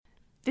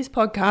This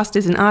podcast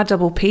is an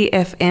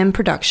RPPFM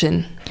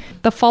production.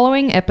 The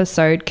following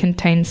episode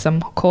contains some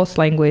coarse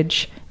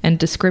language and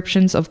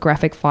descriptions of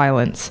graphic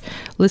violence.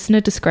 Listener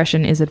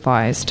discretion is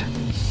advised.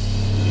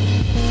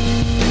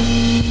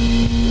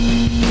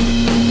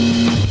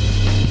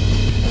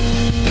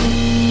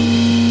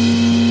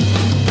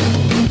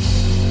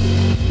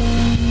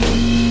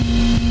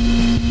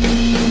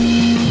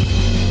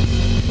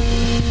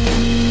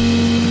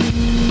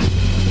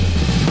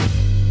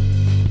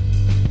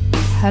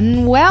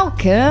 And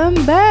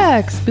welcome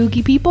back,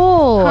 spooky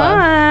people.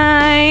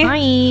 Hi. Hi.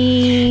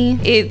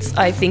 It's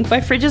I Think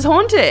My Fridge is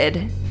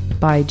Haunted.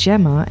 By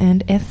Gemma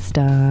and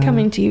Esther.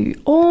 Coming to you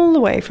all the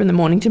way from the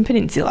Mornington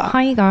Peninsula.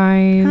 Hi,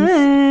 guys.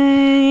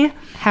 Hi.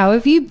 How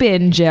have you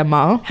been,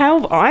 Gemma?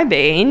 How have I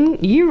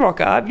been? You rock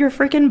up. You're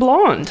freaking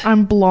blonde.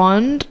 I'm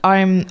blonde.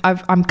 I'm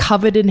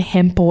covered in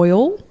hemp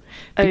oil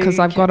because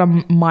I've got a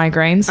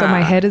migraine, so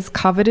my head is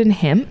covered in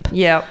hemp.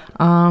 Yep.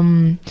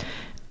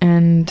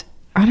 And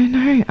I don't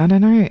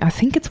know. I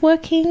think it's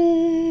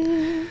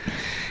working.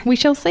 We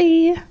shall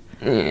see.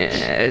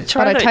 Yeah.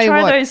 But I tell you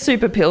what, those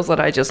super pills that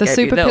I just the gave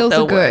super you. pills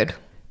They'll are good. work.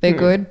 They're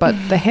good, but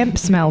the hemp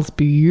smells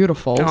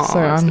beautiful, Oh, so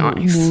that's I'm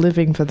nice.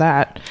 living for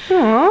that.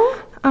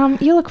 Aw.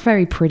 You look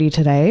very pretty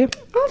today.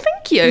 Oh,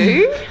 thank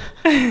you.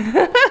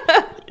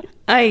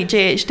 I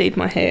GHD'd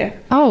my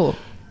hair. Oh,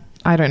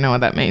 I don't know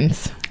what that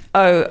means.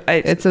 Oh,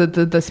 It's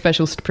the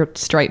special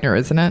straightener,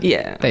 isn't it?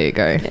 Yeah. There you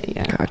go.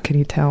 Yeah. God, can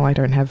you tell I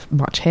don't have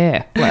much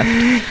hair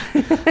left?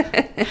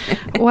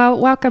 Well,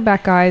 welcome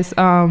back, guys.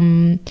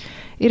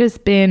 It has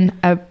been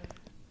a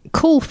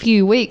cool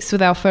few weeks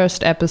with our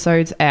first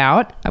episodes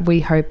out. We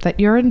hope that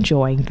you're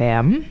enjoying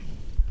them.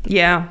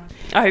 Yeah.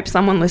 I hope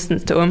someone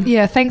listens to them.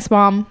 Yeah, thanks,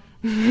 Mom,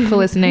 for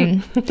listening.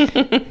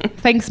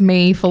 Thanks,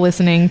 me, for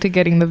listening to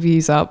getting the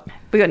views up.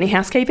 We got any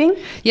housekeeping?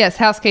 Yes,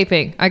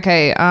 housekeeping.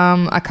 Okay,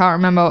 I can't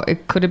remember.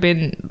 It could have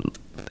been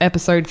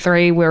episode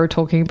 3. We were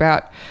talking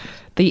about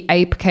the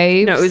ape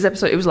caves. No,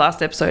 it was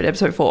last episode,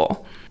 episode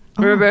 4.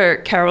 Remember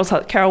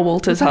Carol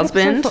Walters'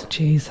 husband?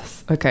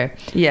 Jesus. Okay.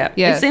 Yeah.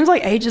 Yeah. It seems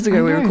like ages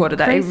ago we I know, recorded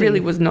that. crazy. It really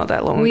was not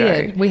that long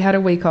Weird. ago. We had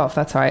a week off.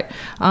 That's right.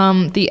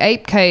 The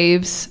ape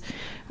caves.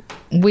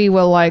 We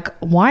were like,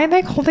 why are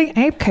they called the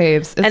ape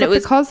caves? Is And it it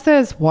was- because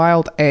there's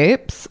wild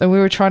apes? And we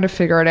were trying to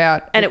figure it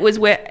out. And it was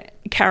where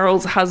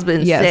Carol's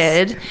husband Yes.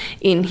 said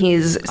in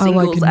his I like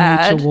singles nature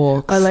ad,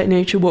 walks. I like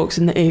nature walks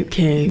in the ape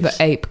caves. The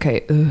ape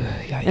cave. Ugh,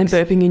 yikes. And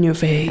burping in your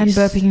face. And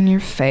burping in your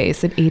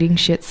face and eating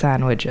shit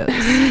sandwiches.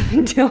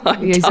 Until I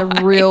He's a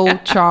die. real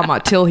charmer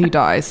till he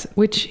dies,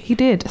 which he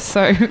did.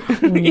 So,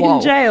 whoa.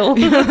 in jail.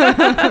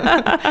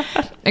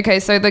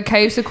 Okay, so the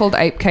caves are called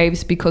ape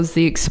caves because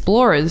the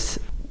explorers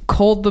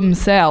called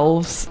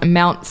themselves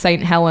Mount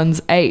St. Helens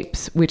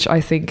Apes, which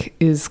I think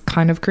is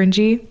kind of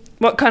cringy.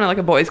 What, kind of like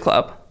a boys'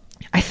 club?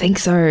 I think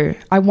so.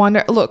 I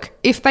wonder, look,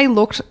 if they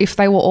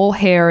were all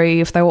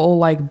hairy, if they were all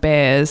like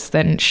bears,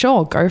 then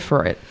sure, go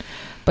for it.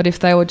 But if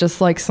they were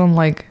just like some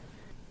like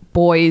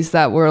boys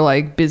that were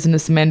like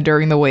businessmen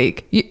during the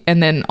week,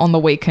 and then on the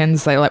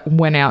weekends they like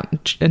went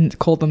out and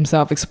called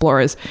themselves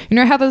explorers. You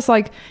know how there's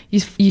like,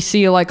 you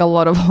see like a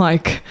lot of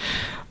like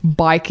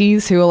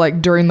bikies who are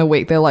like during the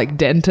week they're like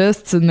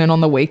dentists, and then on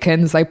the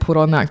weekends they put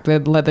on like their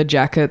leather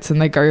jackets and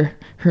they go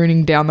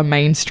hooning down the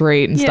main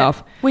street and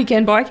stuff.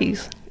 Weekend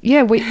bikies.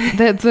 Yeah,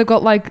 they've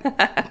got like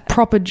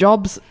proper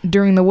jobs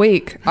during the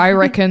week. I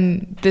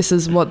reckon this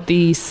is what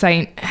the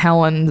St.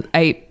 Helen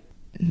 8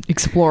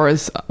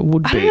 explorers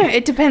would I don't know. be.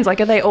 It depends. Like,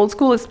 are they old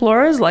school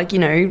explorers? Like, you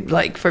know,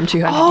 like from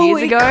 200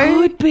 years ago? It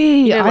could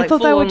be. You know, I like thought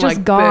they were full-on, just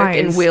like, guys.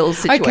 Burke and Will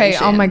situation. Okay,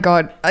 oh my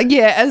God.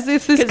 Yeah, as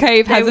if this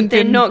cave hasn't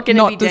they're been not going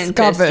to be dentists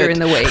discovered. during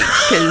the week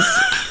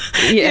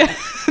because, yeah.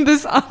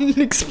 This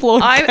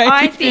unexplored cave.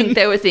 I think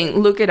they were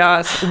thinking, look at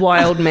us,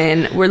 wild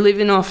men. We're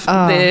living off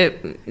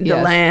the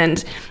yes.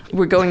 land.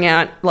 We're going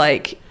out,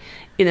 like,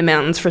 in the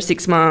mountains for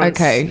 6 months.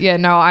 Okay, yeah,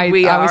 no, I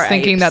was are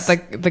thinking apes.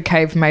 that the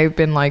cave may have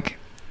been like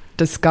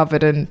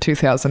discovered in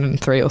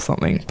 2003 or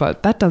something,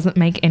 but that doesn't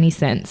make any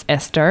sense,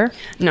 Esther.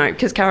 No,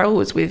 because Carol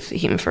was with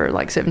him for,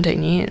 like,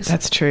 17 years.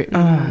 That's true.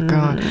 Oh,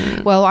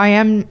 God. Well, I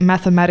am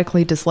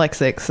mathematically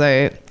dyslexic,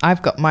 so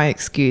I've got my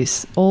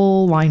excuse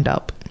all lined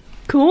up.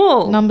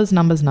 Cool. Numbers.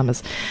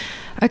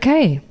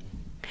 Okay.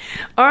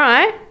 All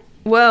right.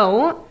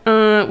 Well,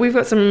 we've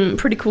got some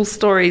pretty cool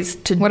stories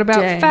today. What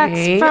about facts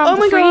from Oh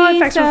my the God,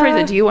 facts from freezer?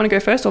 freezer. Do you want to go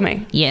first or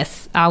me?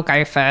 Yes, I'll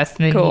go first,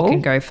 and then Cool. you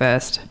can go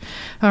first.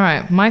 All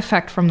right. My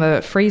fact from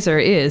the freezer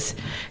is,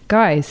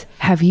 guys,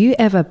 have you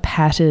ever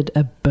patted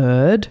a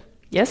bird?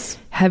 Yes.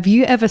 Have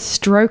you ever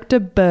stroked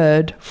a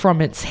bird from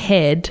its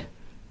head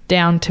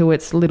down to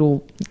its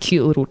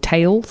cute little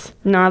tails?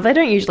 No, they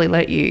don't usually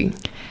let you.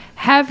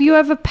 Have you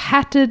ever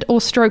patted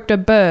or stroked a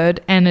bird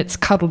and it's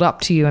cuddled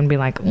up to you and be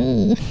like,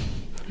 ooh?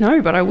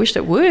 No, but I wish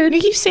it would.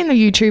 You've seen the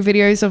YouTube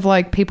videos of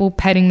like people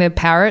petting their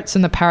parrots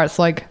and the parrots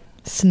like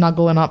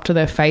snuggling up to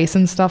their face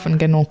and stuff and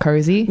getting all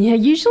cozy. Yeah,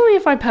 usually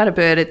if I pat a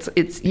bird,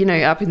 it's you know,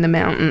 up in the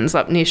mountains,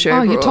 up near Oh,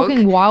 Sherbrooke. you're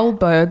talking wild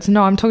birds?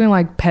 No, I'm talking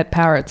like pet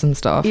parrots and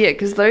stuff. Yeah,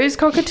 because those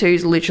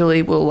cockatoos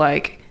literally will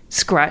like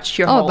scratch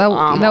your whole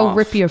arm they'll off.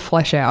 rip your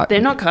flesh out. They're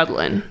not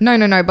cuddling.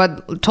 No,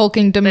 but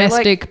talking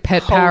domestic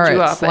pet hold you parrots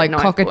up at like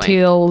knife point.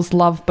 cockatiels,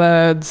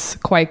 lovebirds,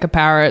 Quaker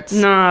parrots.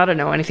 No, I don't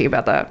know anything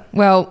about that.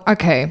 Well,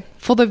 okay.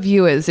 For the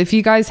viewers, if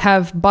you guys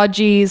have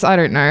budgies, I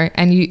don't know,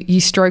 and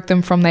you stroke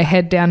them from their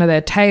head down to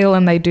their tail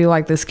and they do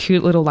like this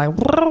cute little like,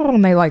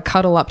 and they like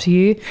cuddle up to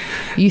you,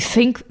 you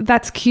think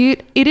that's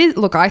cute? It is.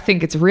 Look, I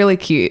think it's really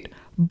cute,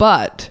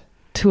 but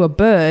to a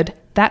bird,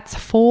 that's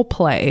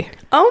foreplay.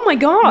 Oh my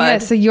God. Yeah,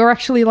 so you're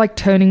actually like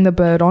turning the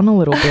bird on a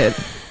little bit.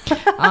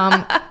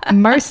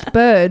 Most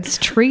birds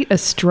treat a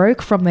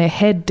stroke from their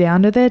head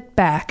down to their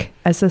back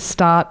as the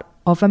start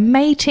of a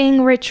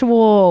mating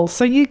ritual.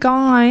 So you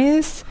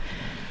guys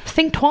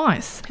think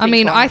twice.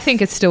 I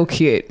think it's still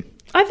cute,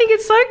 I think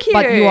it's so cute.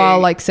 but you are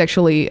like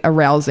sexually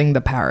arousing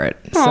the parrot.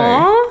 So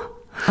Aww.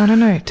 I don't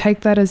know.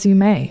 Take that as you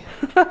may.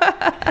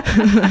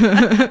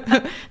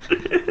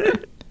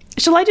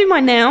 Shall I do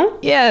mine now?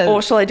 Yes.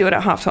 Or shall I do it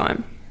at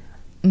halftime?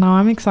 No,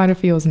 I'm excited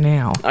for yours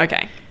now.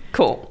 Okay,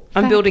 cool.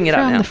 I'm building it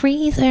up from now. the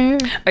freezer.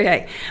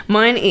 Okay,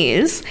 mine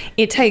is,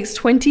 it takes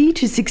 20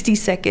 to 60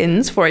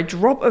 seconds for a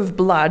drop of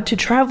blood to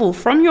travel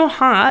from your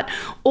heart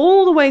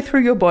all the way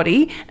through your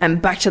body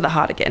and back to the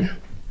heart again.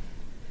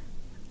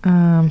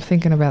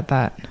 Thinking about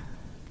that.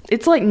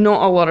 It's like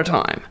not a lot of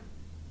time.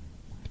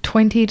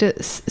 20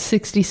 to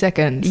 60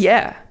 seconds.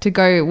 Yeah. To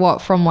go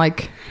what from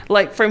like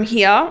Like from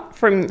here,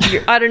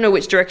 I don't know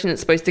which direction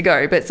it's supposed to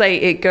go, but say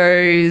it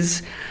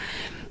goes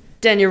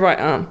down your right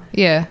arm,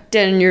 yeah.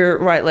 down your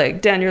right leg,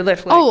 down your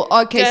left leg. Oh,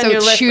 okay. down So your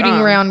it's left shooting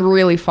arm, around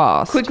really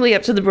fast. quickly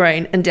up to the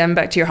brain and down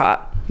back to your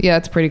heart. Yeah,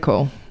 it's pretty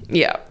cool.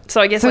 Yeah.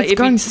 So I guess So like it's if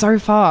going you, so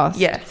fast.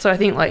 yeah. So I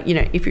think like, you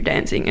know, if you're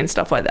dancing and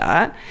stuff like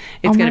that,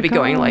 it's Oh going my to be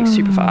going like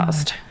super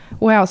fast.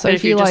 Wow. So But if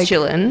if you're you just like,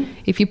 chilling,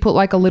 if you put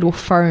like a little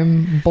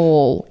foam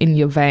ball in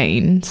your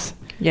veins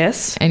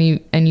yes. and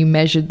you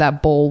measured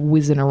that ball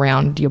whizzing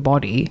around your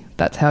body,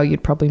 that's how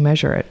you'd probably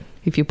measure it.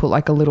 If you put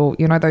like a little,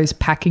 you know, those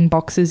packing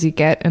boxes you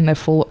get and they're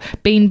full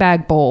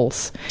beanbag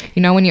balls.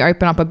 You know, when you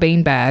open up a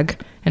beanbag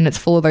and it's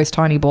full of those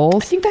tiny I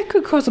balls. think that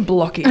could cause a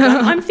blockage.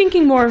 I'm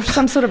thinking more of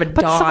some sort of a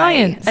But dye.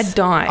 science. A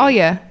dye. Oh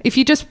yeah. If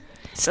you just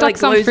stuck like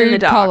some glows in the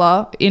food dark.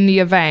 color in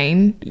your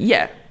vein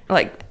Yeah.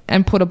 Like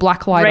and put a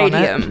black light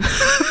radium. on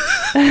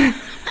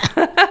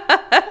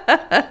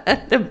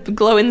The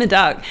glow in the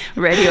dark.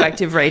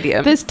 Radioactive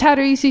radium. it. There's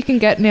tattoos you can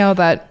get now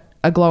that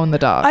are glow in the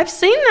dark. I've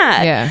seen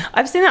that. Yeah.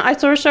 I've seen that. I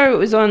saw a show, it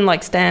was on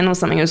like Stan or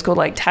something. It was called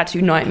like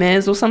Tattoo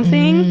Nightmares or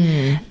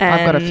something.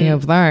 I've got a few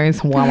of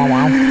those. Wow, wow,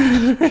 wow.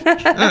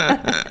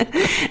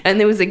 And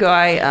there was a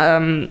guy,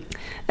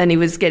 and he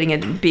was getting a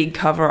big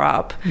cover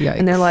up. Yikes.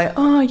 And they're like,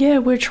 oh yeah,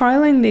 we're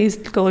trialing these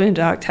glow in the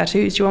dark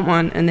tattoos. Do you want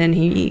one? And then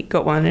he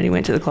got one and he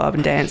went to the club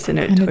and danced and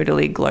it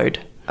totally glowed.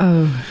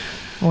 Oh,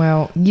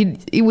 well,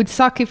 it would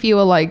suck if you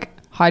were like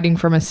hiding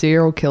from a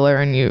serial killer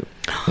and you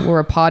were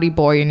a party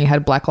boy and you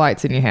had black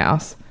lights in your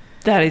house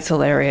That is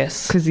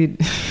hilarious. because you.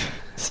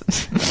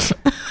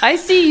 I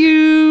see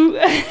you.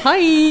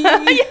 Hi.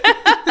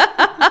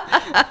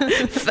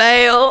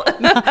 Fail.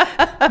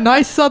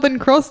 Nice Southern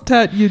Cross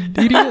tat, you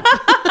idiot.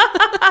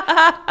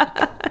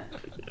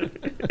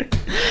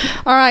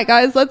 All right,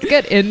 guys, let's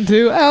get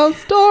into our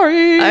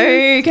story.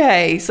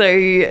 Okay, so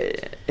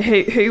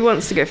who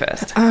wants to go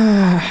first?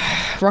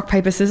 Rock,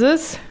 paper,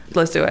 scissors.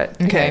 Let's do it.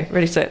 Okay.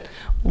 Ready, set.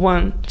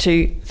 1,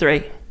 2,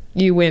 3.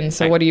 You win.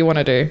 So, what do you want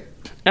to do?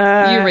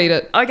 You read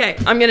it. Okay,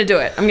 I'm going to do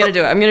it. I'm going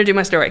to do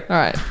my story. All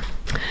right.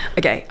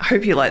 Okay, I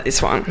hope you like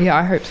this one. Yeah,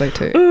 I hope so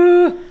too.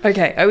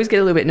 Okay, I always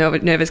get a little bit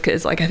nervous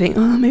because, like, I think,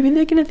 oh, maybe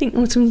they're going to think,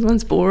 oh,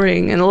 someone's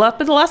boring. But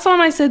the last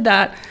time I said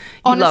that, you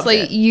Honestly,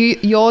 loved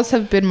it. yours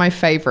have been my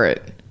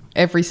favorite.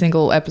 Every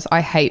single episode.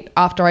 I hate.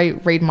 After I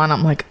read mine,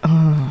 I'm like,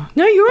 oh.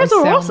 No, yours I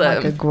are sound awesome.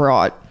 like a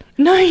grot.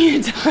 No,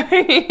 you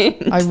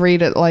don't. I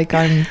read it like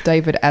I'm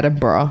David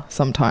Attenborough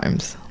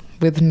sometimes,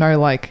 with no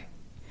like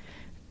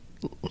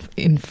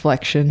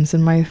inflections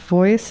in my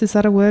voice. Is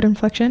that a word,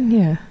 inflection?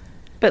 Yeah.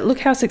 But look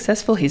how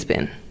successful he's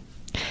been.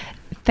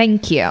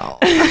 Thank you.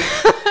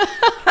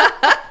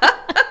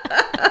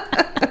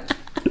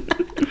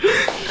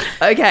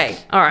 Okay,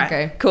 all right,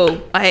 Okay.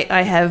 cool.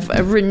 I have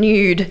a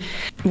renewed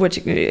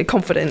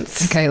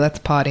confidence. Okay, let's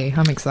party.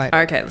 I'm excited.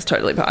 Okay, let's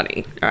totally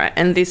party. All right,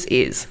 and this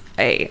is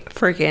a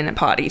freaking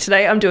party.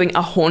 Today I'm doing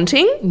a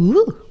haunting,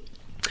 Ooh.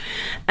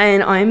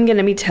 and I'm going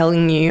to be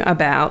telling you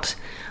about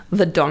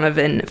the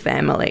Donovan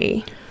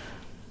family.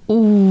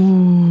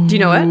 Ooh. Do you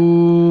know it?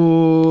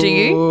 Do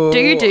you? Do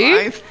you?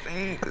 I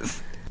think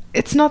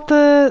it's not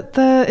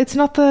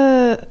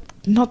the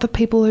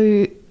people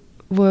who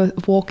were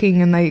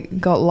walking and they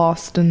got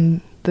lost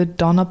in the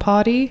Donner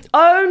party.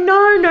 Oh,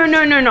 no.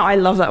 I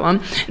love that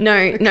one.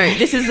 No,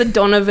 this is the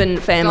Donovan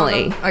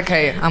family.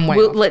 Okay, I'm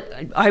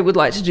waiting. I would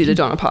like to do the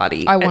Donner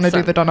party. I wanna at do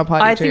some- the Donner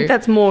party I too. think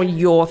that's more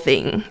your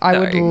thing. I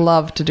would though.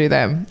 love to do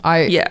them.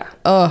 Yeah.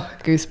 Oh,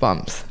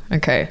 goosebumps.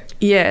 Okay.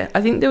 Yeah,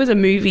 I think there was a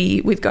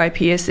movie with Guy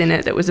Pearce in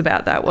it that was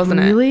about that,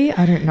 wasn't it? Really?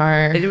 I don't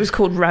know. It was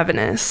called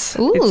Ravenous.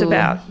 Ooh. It's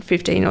about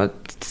 15 or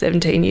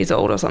 17 years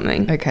old or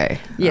something. Okay.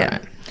 Yeah.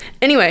 Alright.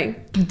 Anyway,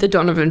 the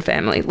Donovan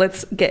family.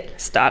 Let's get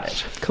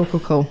started.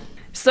 Cool.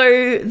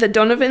 So the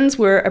Donovans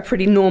were a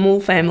pretty normal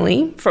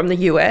family from the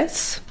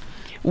US.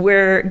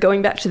 We're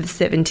going back to the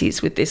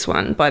 70s with this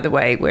one, by the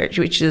way,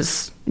 which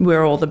is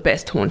where all the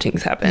best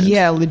hauntings happened.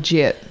 Yeah,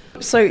 legit.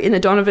 So in the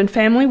Donovan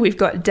family, we've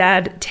got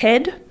Dad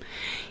Ted,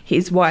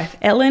 his wife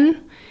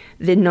Ellen,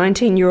 their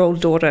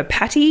 19-year-old daughter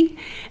Patty,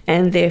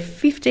 and their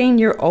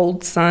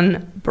 15-year-old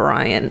son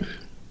Brian.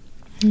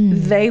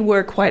 They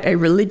were quite a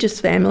religious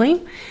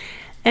family,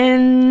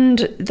 and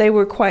they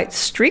were quite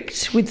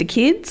strict with the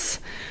kids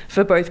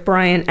for both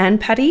Brian and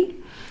Patty.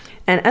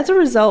 And as a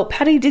result,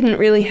 Patty didn't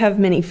really have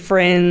many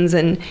friends,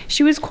 and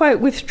she was quite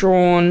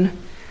withdrawn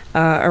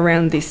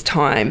around this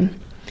time.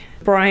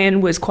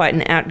 Brian was quite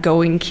an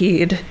outgoing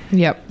kid.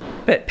 Yep.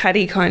 But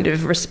Patty kind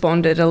of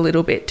responded a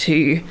little bit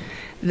to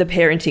the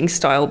parenting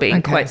style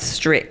being quite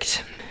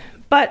strict.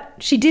 But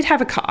she did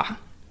have a car,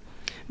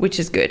 which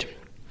is good.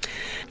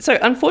 So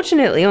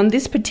unfortunately, on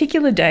this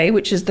particular day,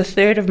 which is the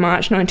 3rd of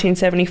March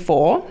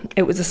 1974,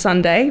 it was a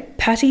Sunday,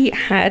 Patty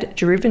had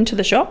driven to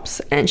the shops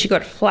and she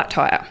got a flat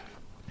tire.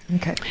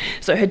 Okay.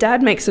 So her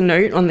dad makes a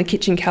note on the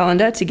kitchen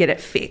calendar to get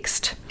it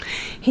fixed.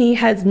 He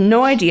has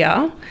no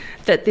idea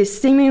that this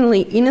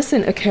seemingly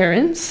innocent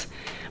occurrence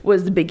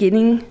was the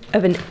beginning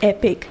of an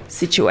epic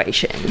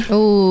situation.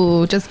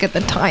 Oh, just get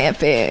the tire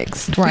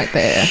fixed right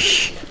there.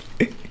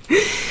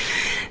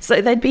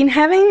 So they'd been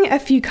having a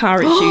few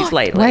car issues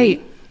lately.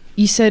 Wait,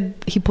 you said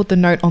he put the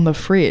note on the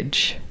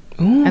fridge.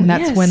 Ooh, and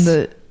that's yes. when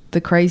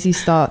the crazy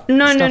stuff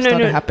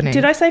started happening.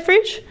 Did I say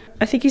fridge?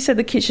 I think you said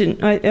the kitchen.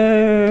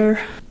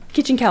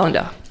 Kitchen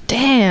calendar.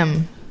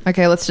 Damn.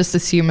 Okay, let's just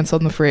assume it's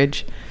on the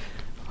fridge.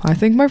 I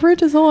think my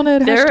fridge is on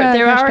it. There are a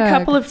hashtag.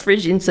 couple of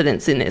fridge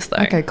incidents in this, though.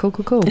 Okay,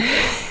 cool.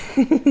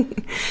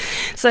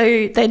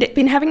 So they'd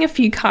been having a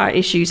few car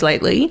issues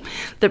lately.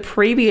 The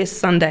previous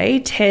Sunday,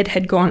 Ted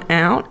had gone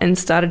out and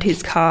started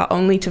his car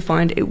only to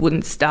find it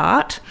wouldn't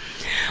start.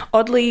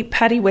 Oddly,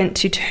 Patty went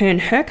to turn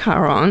her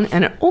car on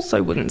and it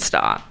also wouldn't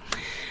start.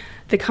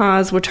 The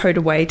cars were towed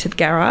away to the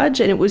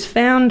garage and it was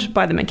found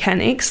by the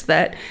mechanics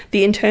that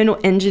the internal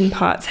engine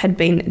parts had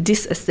been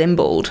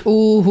disassembled.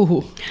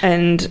 Ooh.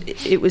 And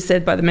it was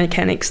said by the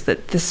mechanics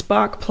that the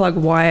spark plug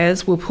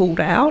wires were pulled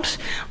out,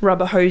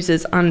 rubber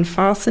hoses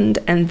unfastened,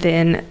 and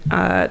then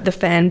the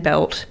fan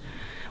belt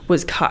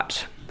was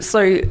cut.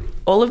 So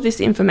all of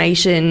this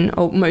information,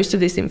 or most of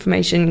this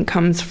information,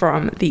 comes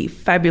from the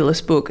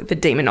fabulous book, The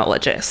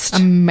Demonologist.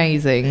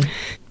 Amazing.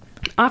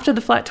 After the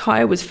flat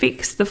tyre was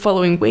fixed the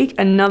following week,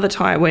 another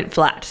tyre went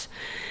flat.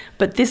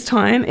 But this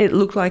time, it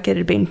looked like it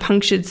had been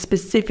punctured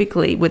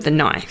specifically with a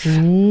knife.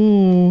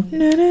 Ooh.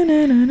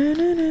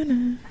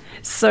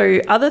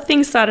 So other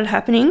things started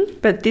happening,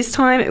 but this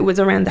time it was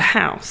around the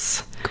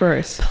house.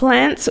 Gross.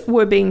 Plants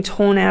were being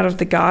torn out of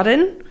the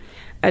garden.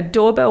 A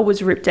doorbell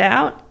was ripped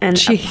out, and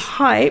a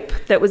pipe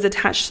that was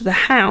attached to the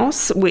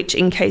house, which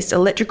encased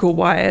electrical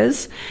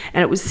wires,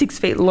 and it was 6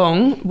 feet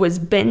long, was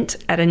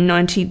bent at a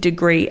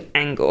 90-degree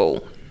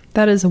angle.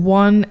 That is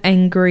one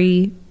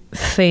angry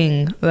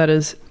thing that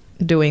is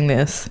doing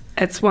this.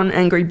 It's one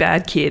angry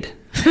bad kid.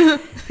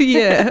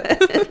 Yeah.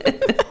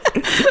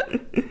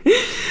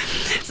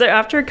 So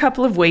after a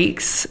couple of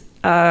weeks,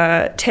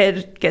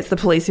 Ted gets the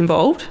police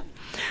involved.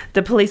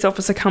 The police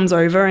officer comes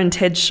over and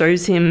Ted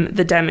shows him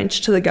the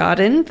damage to the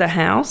garden, the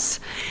house,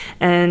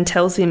 and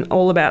tells him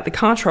all about the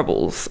car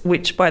troubles,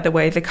 which, by the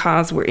way, the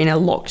cars were in a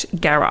locked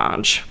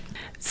garage.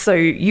 So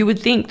you would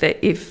think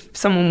that if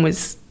someone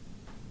was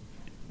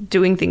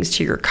doing things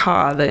to your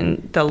car,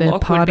 then the They're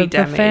lock part would be of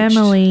damaged. the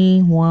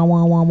family. Wah,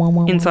 wah, wah, wah,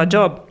 wah, Inside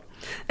job.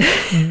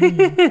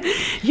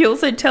 He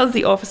also tells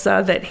the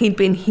officer that he'd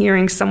been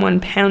hearing someone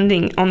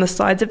pounding on the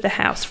sides of the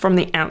house from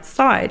the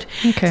outside.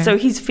 Okay. So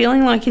he's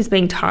feeling like he's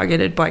being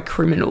targeted by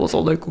criminals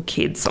or local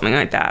kids, something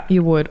like that.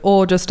 You would.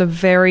 Or just a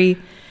very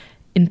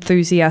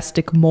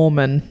enthusiastic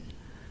Mormon.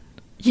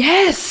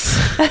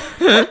 Yes!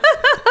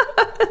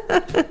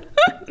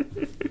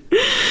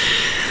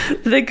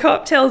 The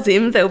cop tells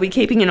him they'll be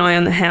keeping an eye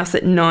on the house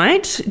at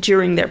night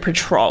during their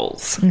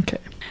patrols. Okay.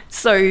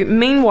 So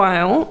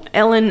meanwhile,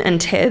 Ellen and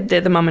Ted, they're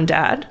the mum and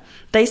dad,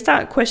 they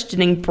start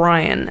questioning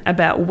Brian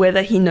about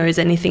whether he knows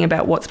anything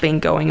about what's been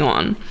going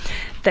on.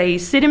 They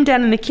sit him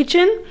down in the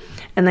kitchen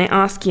and they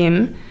ask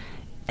him,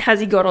 has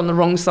he got on the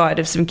wrong side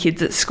of some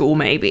kids at school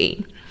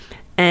maybe?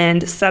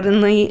 And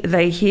suddenly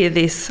they hear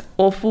this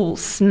awful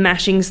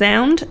smashing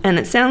sound, and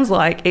it sounds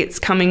like it's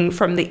coming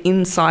from the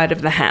inside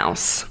of the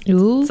house.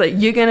 Ooh. So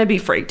you're going to be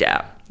freaked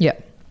out. Yeah.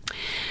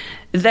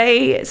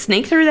 They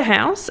sneak through the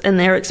house and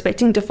they're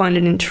expecting to find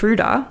an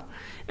intruder,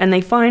 and they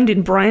find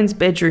in Brian's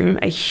bedroom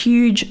a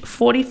huge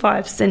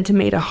 45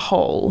 centimetre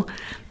hole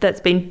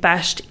that's been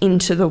bashed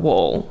into the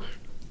wall.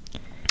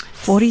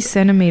 40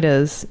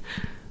 centimeters.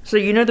 So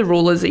you know the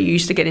rulers that you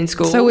used to get in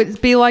school? So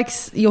it'd be like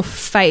your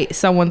face,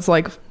 someone's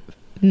like,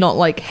 not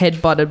like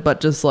head butted, but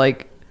just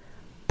like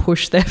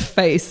push their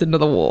face into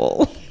the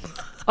wall.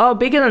 Oh,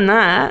 bigger than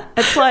that.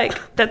 It's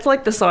like, that's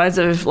like the size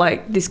of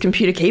like this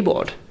computer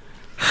keyboard.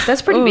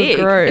 That's pretty Oh, big.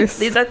 gross.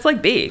 That's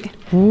like big.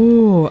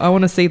 Ooh, I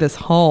want to see this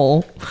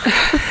hole.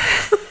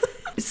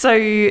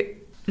 So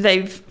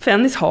they've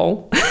found this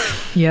hole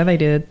Yeah, they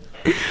did.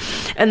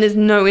 and there's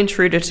no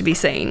intruder to be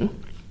seen.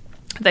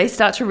 They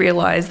start to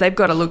realize they've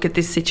got to look at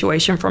this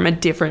situation from a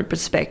different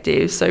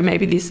perspective. So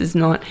maybe this is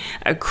not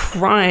a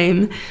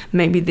crime.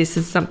 Maybe this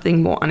is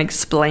something more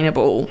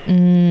unexplainable.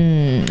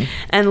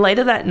 And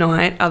later that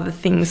night, other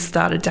things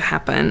started to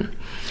happen.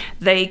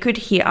 They could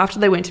hear, after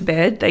they went to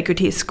bed, they could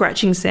hear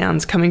scratching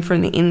sounds coming from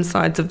the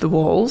insides of the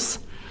walls.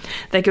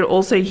 They could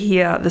also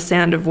hear the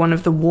sound of one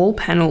of the wall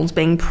panels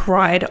being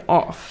pried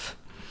off.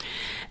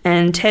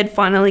 And Ted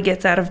finally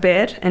gets out of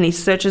bed and he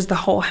searches the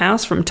whole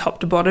house from top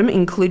to bottom,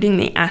 including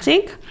the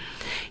attic.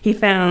 He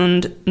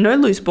found no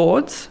loose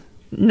boards,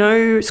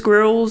 no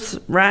squirrels,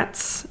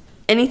 rats,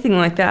 anything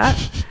like that.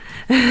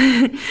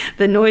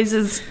 The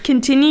noises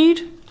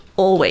continued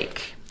all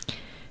week.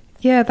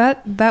 Yeah,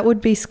 that would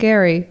be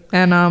scary.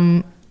 And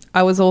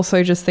I was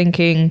also just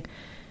thinking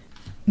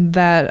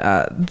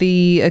that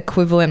the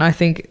equivalent, I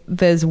think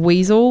there's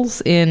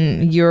weasels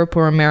in Europe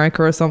or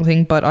America or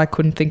something, but I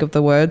couldn't think of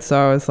the word,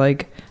 so I was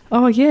like,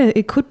 oh yeah,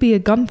 it could be a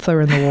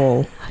Gunther in the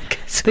wall.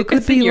 There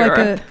could be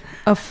like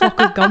a flock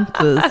of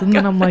Gunthers. And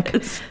then I'm like,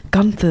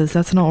 Gunthers,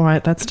 that's not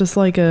right. That's just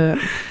like a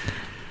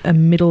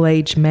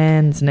middle-aged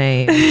man's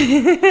name.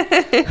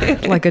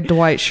 Like a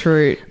Dwight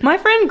Schrute. My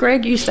friend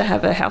Greg used to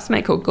have a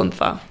housemate called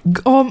Gunther.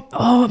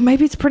 Oh,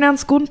 maybe it's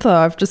pronounced Gunther.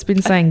 I've just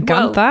been saying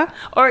Gunther. Well,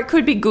 or it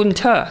could be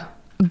Gunter.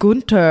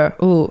 Gunter.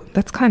 Oh,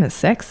 that's kind of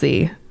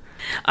sexy.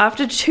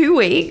 After 2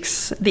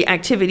 weeks, the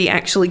activity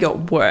actually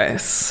got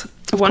worse.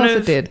 Of course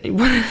it did.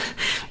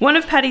 One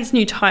of Patty's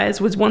new tyres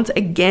was once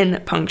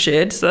again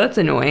punctured, so that's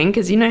annoying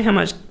because you know how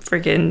much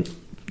freaking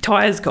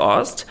tyres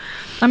cost.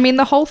 I mean,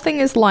 the whole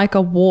thing is like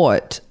a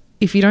wart.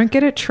 If you don't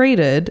get it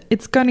treated,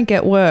 it's going to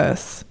get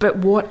worse. But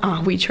what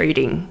are we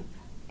treating?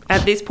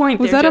 At this point,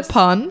 Was that a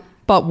pun?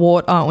 But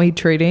what aren't we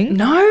treating?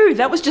 No,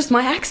 that was just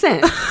my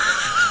accent.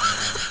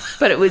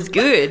 But it was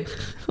good.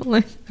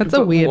 That's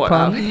a weird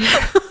pun.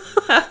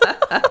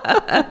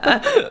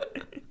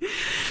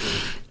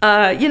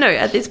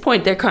 At this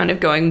point, they're kind of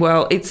going,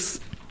 well, it's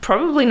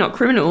probably not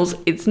criminals.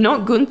 It's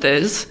not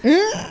Gunthers.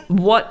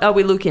 What are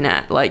we looking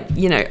at? Like,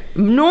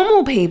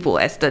 normal people,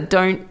 Esther,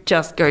 don't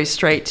just go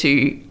straight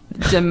to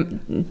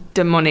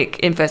demonic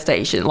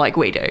infestation like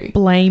we do.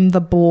 Blame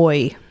the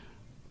boy.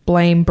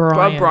 Blame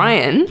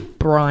Brian.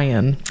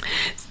 Brian.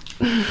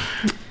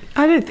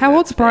 I don't. How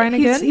old's Brian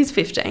again? He's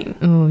 15.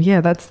 Oh yeah,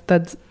 that's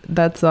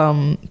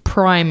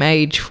prime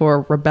age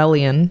for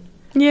rebellion.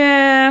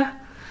 Yeah.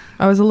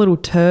 I was a little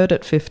turd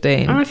at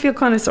 15. I feel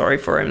kind of sorry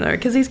for him though,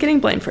 because he's getting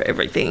blamed for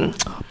everything.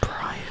 Oh,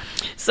 Brian.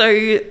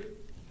 So,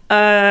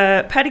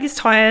 Patty's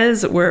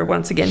tyres were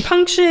once again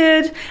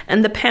punctured,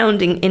 and the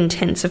pounding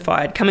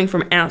intensified, coming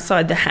from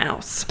outside the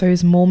house.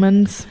 Those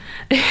Mormons.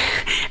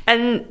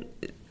 And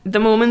the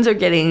Mormons are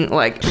getting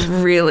like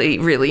really,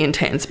 really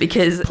intense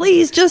because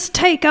please just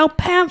take our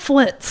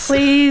pamphlets.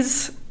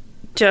 Please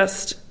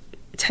just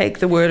take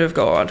the word of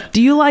God.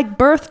 Do you like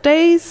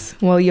birthdays?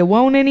 Well, you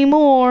won't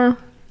anymore.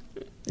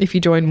 If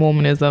you join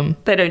Mormonism.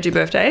 They don't do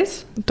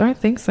birthdays? Don't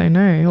think so,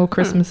 no. Or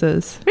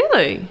Christmases.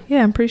 Really?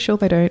 Yeah, I'm pretty sure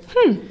they don't.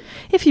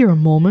 If you're a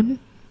Mormon,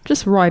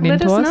 just write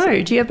into us. Let us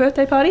know. Do you have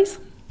birthday parties?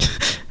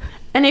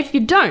 And if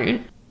you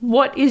don't,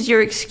 what is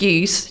your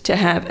excuse to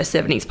have a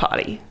 70s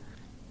party?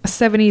 A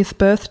 70th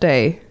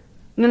birthday?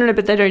 No,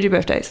 but they don't do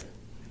birthdays.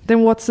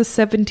 Then what's the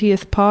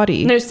 70th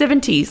party? No,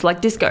 70s,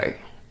 like disco.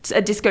 It's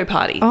a disco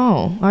party.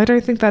 Oh, I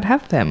don't think they'd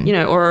have them.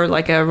 Or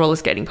like a roller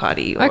skating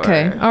party. Or,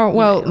 okay. Oh,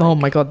 well, oh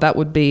my God, that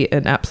would be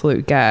an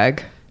absolute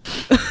gag.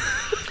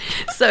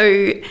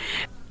 So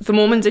the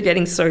Mormons are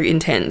getting so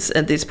intense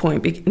at this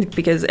point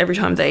because every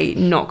time they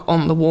knock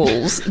on the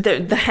walls,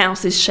 the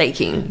house is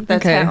shaking.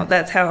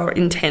 That's how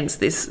intense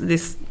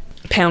this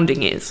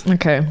pounding is.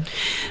 Okay.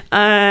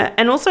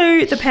 And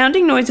also the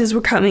pounding noises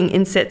were coming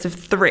in sets of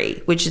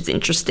 3, which is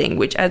interesting,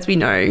 which as we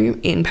know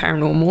in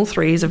paranormal,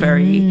 3 is a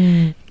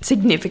very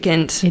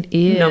significant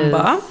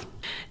number.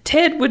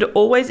 Ted would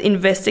always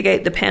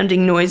investigate the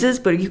pounding noises,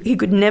 but he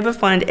could never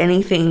find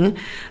anything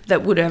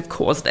that would have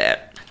caused it.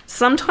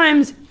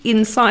 Sometimes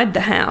inside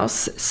the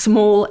house,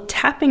 small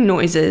tapping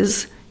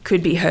noises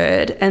could be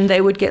heard, and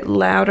they would get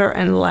louder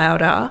and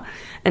louder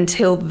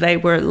until they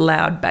were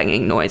loud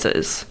banging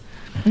noises.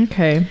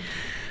 Okay.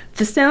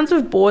 The sounds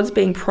of boards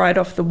being pried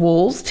off the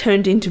walls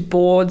turned into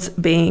boards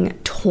being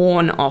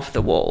torn off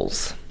the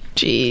walls.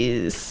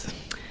 Jeez.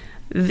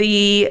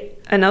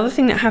 Another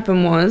thing that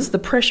happened was the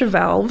pressure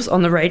valves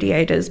on the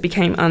radiators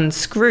became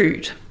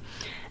unscrewed.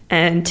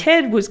 And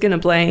Ted was going to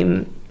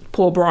blame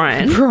poor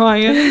Brian.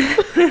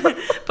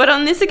 But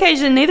on this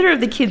occasion, neither of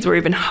the kids were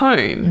even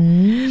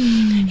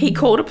home. He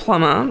called a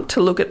plumber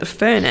to look at the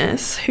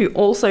furnace, who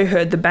also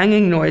heard the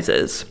banging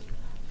noises.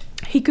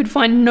 He could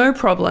find no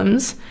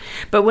problems,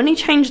 but when he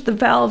changed the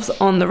valves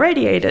on the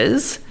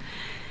radiators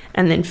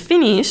and then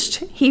finished,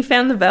 he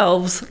found the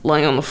valves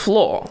lying on the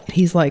floor.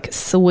 He's like,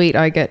 sweet,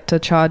 I get to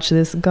charge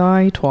this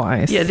guy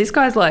twice. Yeah, this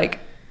guy's like,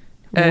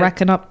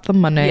 racking up the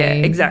money. Yeah,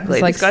 exactly.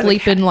 It's like This guy's a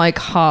sleeping like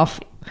half.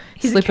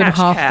 He's a Sleeping cash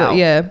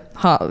half.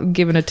 cow.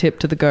 Giving a tip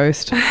to the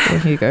ghost. Well,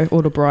 here you go.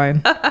 Or to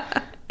Brian.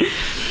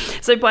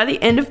 So by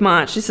the end of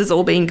March, this has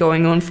all been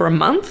going on for a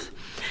month,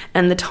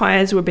 and the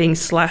tyres were being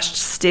slashed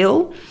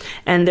still,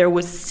 and there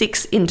was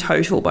 6 in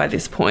total by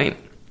this point.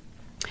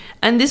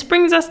 And this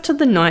brings us to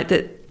the night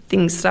that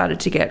things started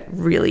to get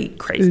really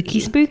crazy.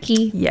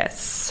 Spooky.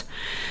 Yes.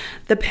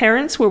 The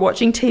parents were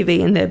watching TV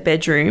in their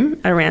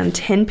bedroom around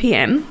 10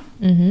 p.m.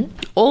 Mm-hmm.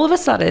 All of a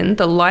sudden,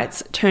 the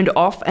lights turned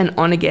off and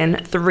on again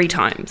 3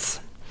 times.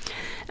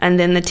 And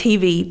then the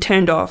TV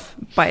turned off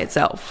by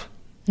itself.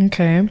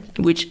 Okay.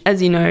 Which,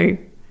 as you know,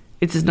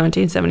 this is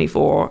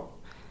 1974,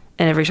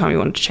 and every time you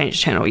wanted to change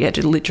the channel, you had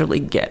to literally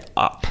get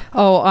up.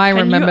 Oh, I Can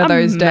you remember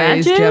those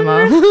days, imagine?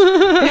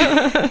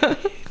 Gemma.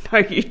 No,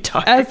 you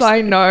don't. As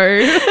I know.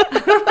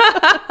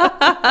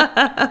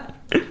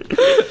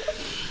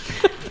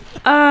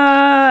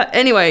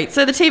 Anyway,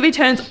 so the TV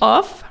turns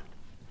off,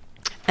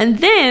 and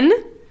then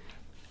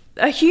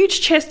a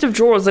huge chest of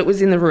drawers that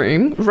was in the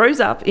room rose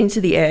up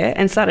into the air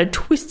and started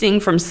twisting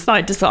from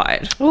side to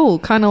side. Oh,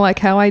 kind of like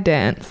how I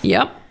dance.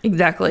 Yep,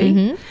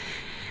 exactly.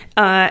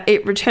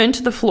 It returned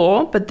to the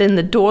floor, but then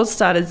the doors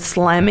started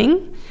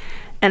slamming,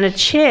 and a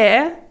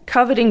chair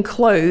covered in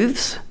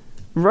clothes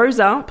rose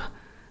up,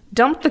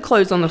 dumped the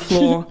clothes on the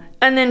floor,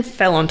 and then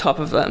fell on top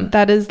of them.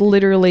 That is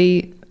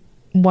literally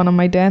one of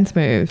my dance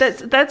moves.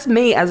 That's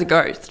me as a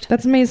ghost.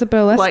 That's me as a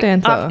burlesque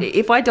dancer.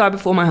 If I die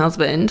before my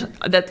husband,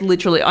 that's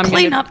literally I'm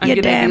Clean gonna, up I'm your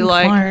gonna damn be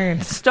like,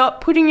 clothes. stop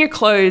putting your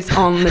clothes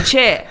on the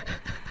chair.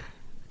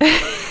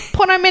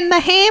 Put them in the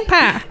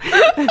hamper.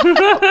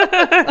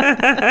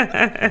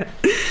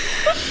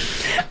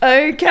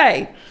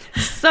 Okay,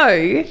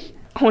 so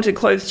haunted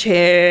clothes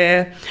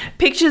chair,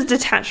 pictures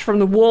detached from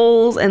the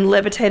walls and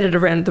levitated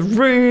around the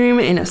room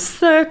in a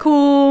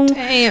circle.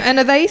 Damn. And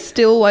are they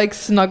still like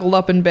snuggled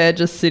up in bed,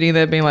 just sitting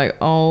there being like,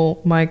 oh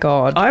my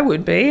God. I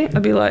would be.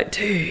 I'd be like,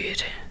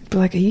 dude, Be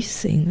like, are you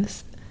seeing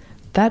this?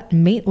 That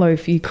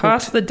meatloaf you cooked.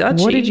 Pass the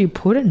duchy. What did you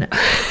put in it?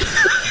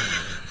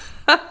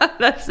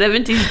 that's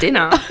 70s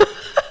dinner.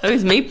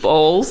 Those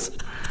meatballs.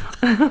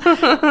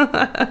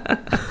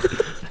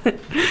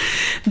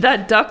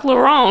 That duck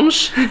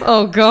l'orange.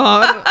 Oh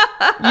God.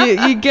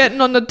 You're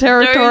getting on the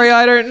territory Those-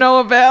 I don't know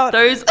about.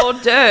 Those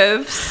hors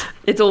d'oeuvres.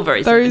 It's all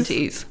very Those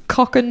 70s.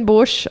 cock and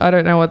bush. I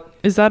don't know what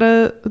is that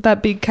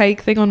that big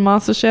cake thing on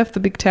MasterChef, the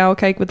big tower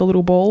cake with the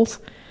little balls,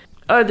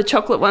 Oh, the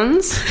chocolate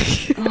ones.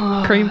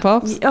 cream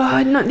puffs.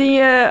 Oh, not the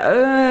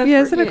Yeah,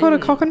 isn't it called a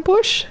cock and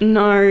bush?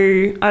 No,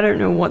 I don't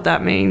know what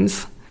that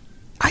means.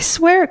 I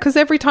swear it, because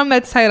every time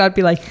they'd say it, I'd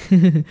be like,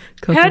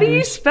 cock How and do you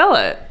bush. spell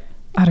it?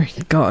 I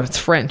don't. God, it's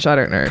French. I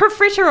don't know.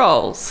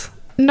 Profiteroles.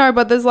 No,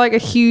 but there's like a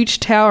huge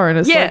tower, and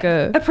it's Yeah, like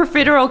a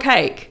profiterole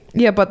cake.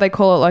 yeah, but they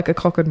call it like a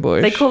cock and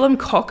bush. They call them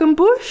cock and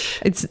bush.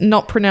 It's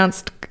not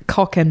pronounced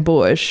cock and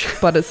bush,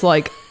 but it's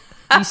like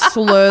you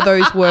slur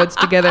those words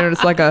together, and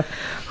it's like a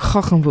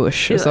cock and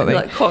bush or something.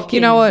 Like cock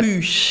You know and what?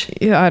 bush.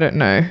 Yeah, I don't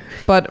know,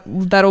 but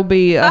that'll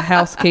be a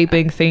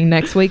housekeeping thing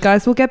next week,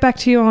 guys. We'll get back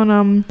to you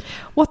on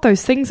what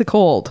those things are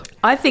called.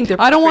 I think they're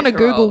I don't want to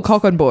Google profiteroles.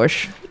 cock and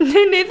bush.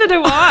 Neither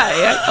do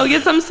I. I'll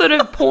get some sort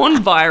of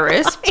porn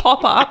virus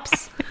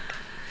pop-ups.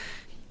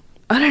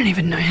 I don't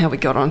even know how we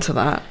got onto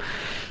that.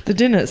 The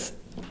dinners,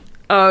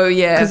 Oh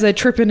yeah, because they're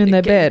tripping in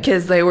their bed.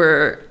 because they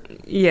were,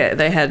 yeah,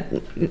 they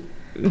had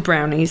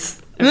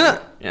brownies,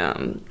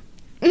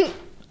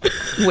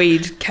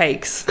 weed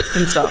cakes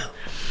and stuff.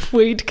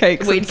 Weed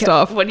cakes Weed and ca-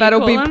 stuff. what do you That'll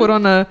call be them? put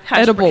on a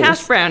edibles.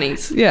 Hash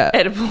brownies. Yeah.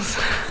 Edibles.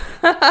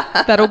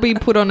 That'll be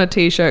put on a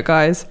t-shirt,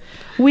 guys.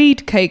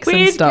 Weed cakes and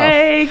Weed stuff.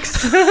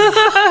 cakes.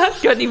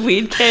 Got any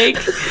weed cake?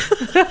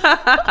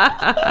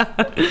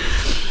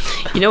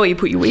 You know where you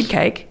put your weed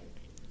cake?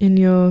 In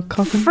your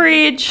coffin.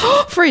 Fridge.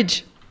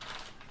 Fridge.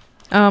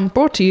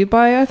 Brought to you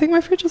by, I think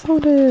my fridge is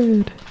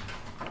haunted.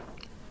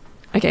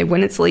 Okay,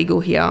 when it's legal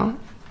here.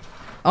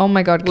 Oh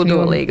my God. We'll can do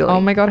you- it legally.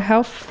 Oh my God,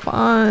 how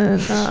fun.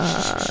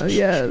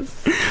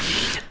 Yes.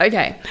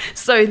 Okay,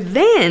 so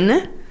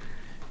then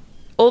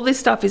all this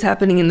stuff is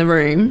happening in the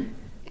room.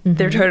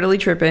 They're totally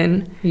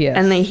tripping. Yes.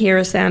 And they hear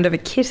a sound of a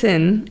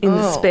kitten in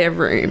the spare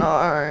room. No.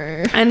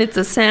 And it's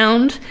a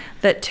sound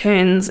that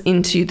turns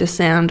into the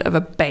sound of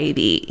a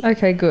baby,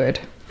 Okay, good.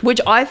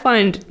 which I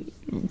find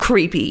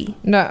creepy.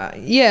 No,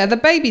 yeah, the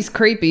baby's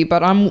creepy,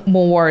 but I'm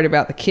more worried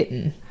about the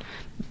kitten.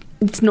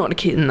 It's not a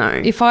kitten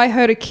though. If I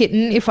heard a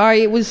kitten, if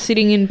I was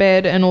sitting in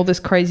bed and all this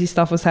crazy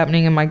stuff was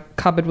happening and my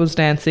cupboard was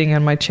dancing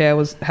and my chair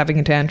was having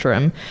a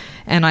tantrum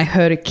and I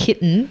heard a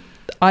kitten,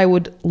 I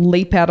would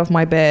leap out of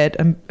my bed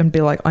and be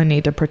like, I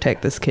need to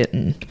protect this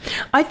kitten.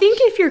 I think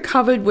if your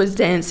cupboard was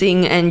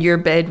dancing and your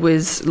bed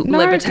was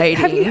levitating.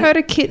 Have you heard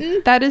a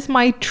kitten? That is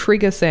my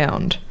trigger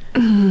sound.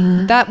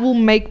 That will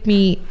make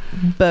me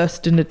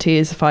burst into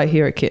tears if I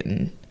hear a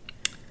kitten.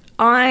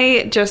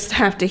 I just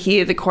have to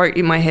hear the quote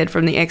in my head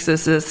from The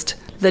Exorcist,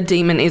 "The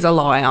demon is a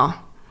liar."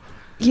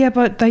 Yeah,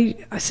 but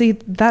see,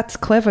 that's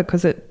clever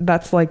because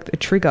that's like a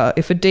trigger.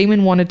 If a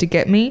demon wanted to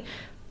get me,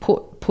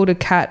 put a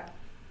cat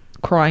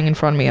crying in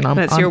front of me, and I'm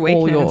your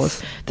all weakness.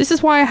 yours. This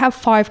is why I have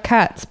 5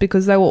 cats,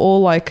 because they were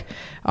all like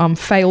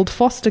failed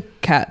foster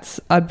cats.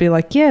 I'd be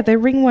like, yeah, they're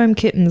ringworm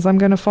kittens, I'm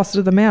going to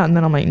foster them out, and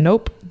then I'm like,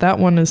 nope, that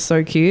one is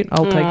so cute,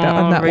 I'll take that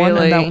and that one.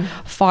 really? And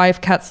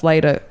 5 cats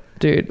later,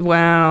 dude,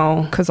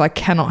 Wow. because I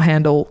cannot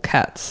handle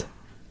cats.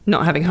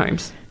 Not having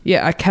homes.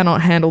 Yeah, I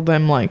cannot handle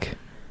them like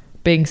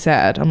being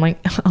sad. I'm like,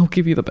 I'll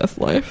give you the best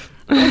life.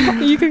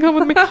 You can come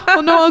with me.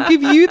 Oh no, I'll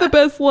give you the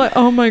best life.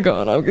 Oh my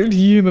god, I'll give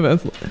you the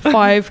best life.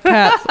 5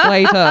 cats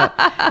later.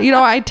 You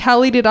know, I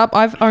tallied it up.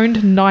 I've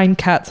owned 9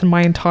 cats in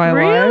my entire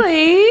life.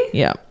 Really?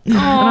 Yeah. And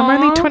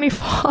I'm only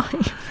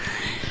 25.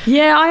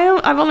 Yeah,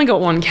 I've only got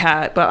 1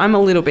 cat, but I'm a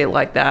little bit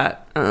like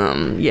that.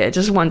 Yeah,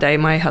 just one day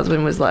my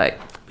husband was like,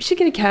 we should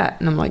get a cat.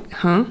 And I'm like,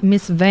 huh?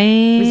 Miss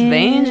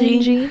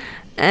Vanjie.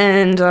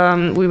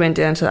 And we went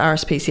down to the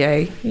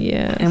RSPCA.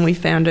 Yeah. And we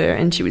found her,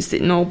 and she was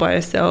sitting all by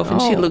herself,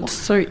 and she Oh. looked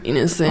so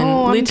innocent.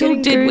 Oh, I'm Little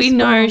getting did we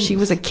know she goosebumps.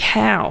 was a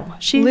cow.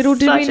 She's Little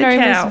did we such know a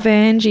cow. Miss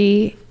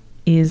Vanjie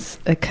is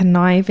a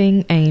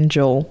conniving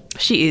angel.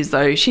 She is,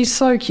 though. She's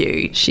so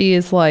cute. She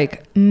is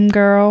like,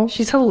 girl.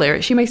 She's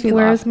hilarious. She makes me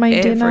Where's laugh my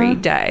every dinner?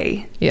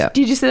 day. Yeah.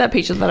 Did you see that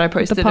picture that I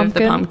posted of the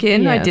pumpkin?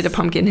 pumpkin? I did a Yes.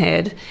 pumpkin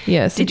head.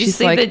 Yes. Did and you she's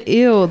see like, the-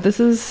 ew, this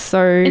is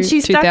so And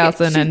she stuck it-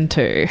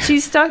 2002.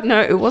 She's stuck. No,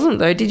 it wasn't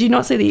though. Did you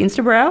not see the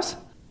Insta brows?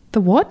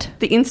 The what?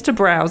 The Insta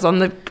brows on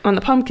the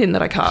pumpkin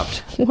that I carved.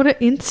 What are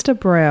Insta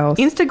brows?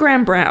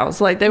 Instagram brows,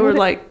 like they were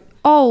like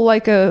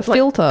like a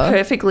filter.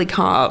 perfectly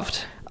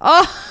carved.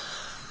 Oh.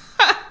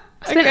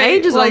 Spent Okay,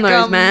 ages like, on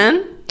those,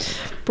 man.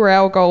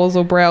 Brow goals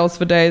or brows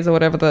for days or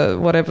whatever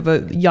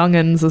the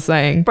youngins are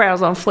saying.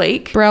 Brows on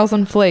fleek. Brows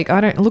on fleek.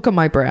 I don't look at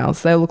my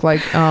brows. They look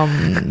like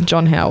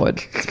John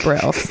Howard's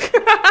brows.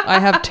 I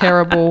have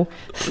terrible,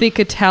 thick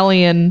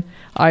Italian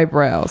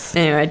eyebrows.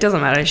 Anyway, it doesn't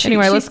matter.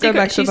 Anyway, let's go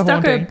back to the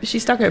haunting. She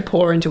stuck her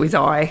paw into his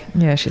eye.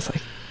 Yeah, she's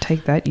like,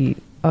 take that, you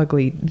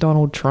ugly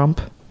Donald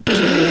Trump.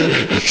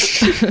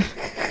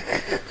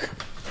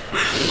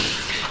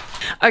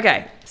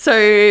 Okay,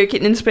 so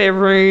kitten in spare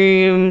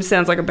room,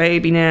 sounds like a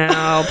baby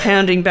now,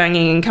 pounding,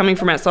 banging, coming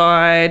from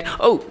outside.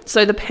 Oh,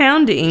 so the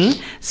pounding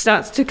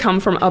starts to come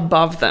from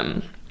above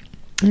them.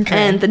 Okay.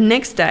 And the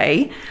next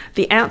day,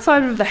 the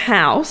outside of the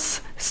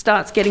house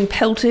starts getting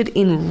pelted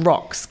in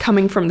rocks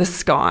coming from the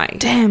sky.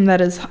 Damn,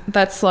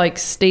 that's like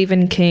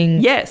Stephen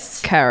King.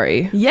 Yes.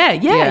 Carrie.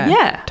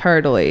 Yeah.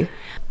 Totally.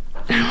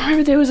 I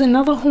remember there was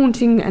another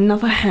haunting,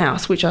 another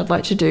house, which I'd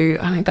like to do.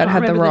 I can't That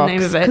had the remember rocks. the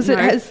name of it. 'Cause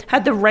it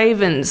had the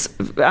ravens,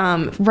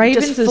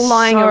 Ravens just is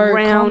flying so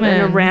around common.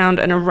 and around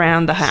and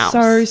around the house.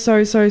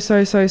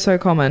 So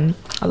common.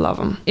 I love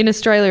them. In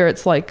Australia,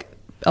 it's like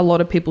a lot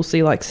of people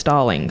see like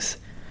starlings.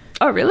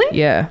 Oh, really?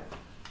 Yeah.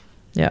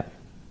 Yeah.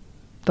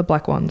 The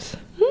black ones.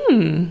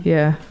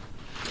 Yeah.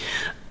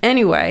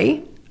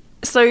 Anyway,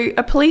 so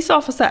a police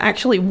officer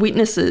actually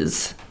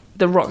witnesses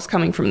the rocks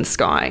coming from the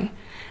sky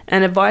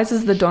and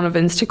advises the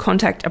Donovans to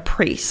contact a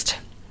priest.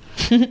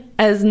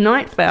 As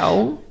night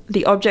fell,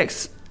 the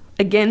objects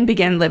again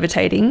began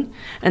levitating,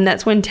 and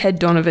that's when Ted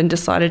Donovan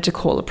decided to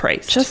call a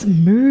priest. Just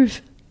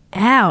move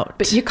out.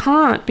 But you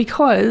can't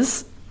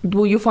because,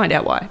 well, you'll find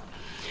out why.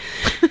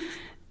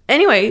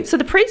 Anyway, so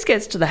the priest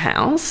gets to the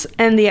house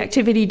and the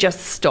activity just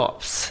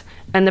stops.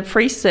 And the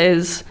priest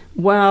says,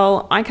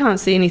 well, I can't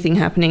see anything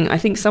happening. I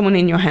think someone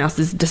in your house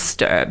is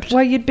disturbed.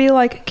 Well, you'd be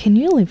like, can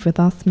you live with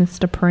us,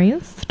 Mr.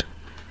 Priest?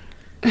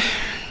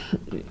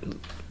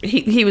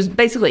 He was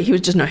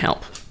just no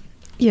help.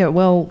 Yeah,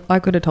 well, I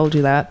could have told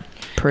you that.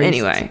 Priest.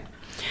 Anyway,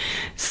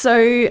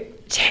 so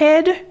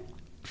Ted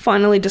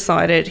finally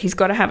decided he's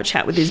got to have a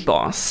chat with his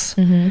boss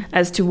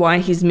as to why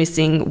he's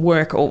missing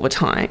work all the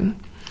time.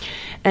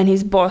 And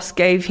his boss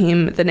gave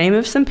him the name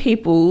of some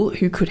people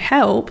who could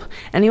help,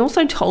 and he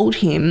also told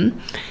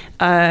him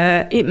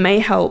it may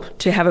help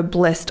to have a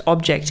blessed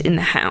object in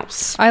the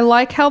house. I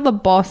like how the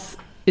boss,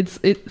 it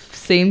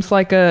seems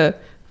like a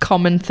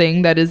common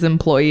thing that his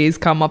employees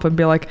come up and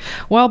be like,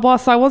 well,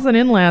 boss, I wasn't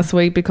in last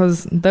week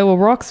because there were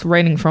rocks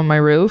raining from my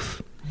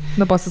roof.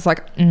 The boss is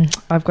like,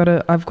 I've got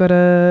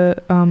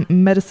a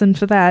medicine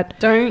for that.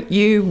 Don't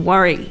you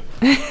worry.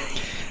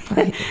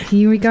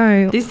 Here we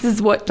go. This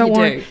is what Don't you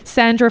worry. do.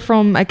 Sandra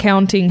from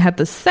accounting had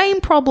the same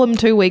problem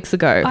 2 weeks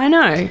ago. I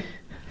know.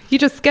 You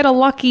just get a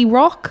lucky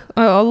rock,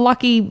 a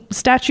lucky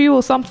statue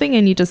or something,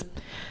 and you just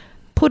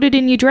put it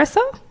in your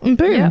dresser, and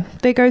boom, Yeah.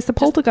 there goes the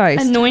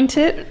poltergeist. Anoint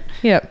it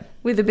Yep.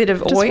 with a bit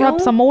of Just oil.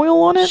 rub some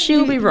oil on it.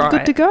 She'll be right.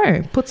 Good to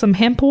go. Put some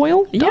hemp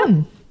oil. Yep.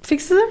 Done.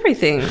 Fixes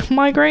everything.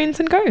 Migraines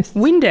and ghosts.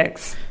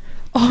 Windex.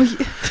 Oh,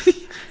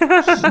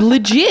 yeah.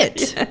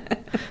 Legit.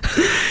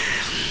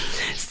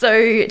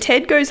 So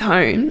Ted goes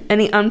home and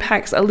he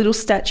unpacks a little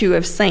statue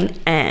of Saint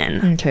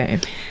Anne Okay.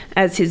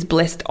 as his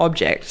blessed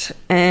object.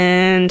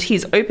 And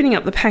he's opening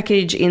up the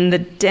package in the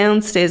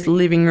downstairs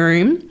living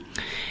room.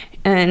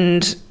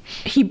 And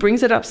he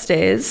brings it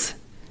upstairs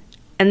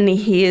and he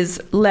hears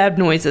loud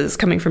noises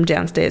coming from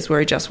downstairs where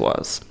he just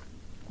was.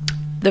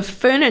 The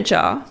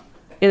furniture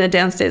in the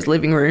downstairs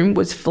living room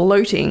was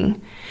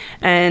floating,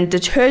 and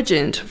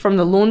detergent from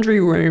the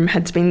laundry room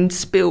had been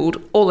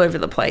spilled all over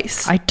the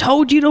place. I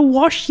told you to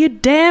wash your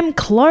damn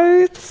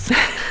clothes.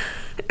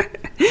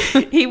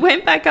 He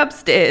went back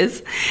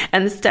upstairs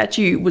and the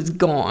statue was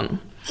gone.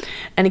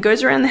 And he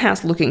goes around the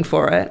house looking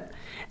for it,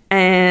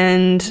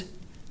 and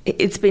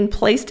it's been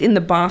placed in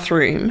the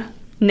bathroom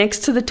next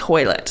to the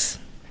toilet.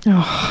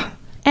 Oh,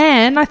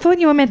 Anne, I thought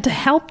you were meant to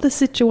help the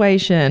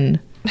situation.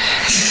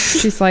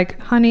 She's like,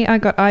 honey, I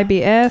got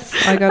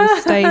IBS. I got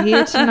to stay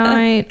here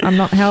tonight. I'm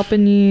not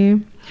helping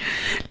you.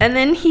 And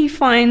then he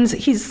finds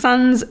his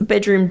son's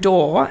bedroom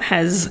door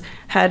has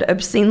had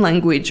obscene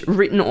language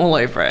written all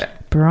over it.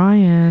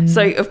 Brian.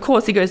 So, of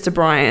course, he goes to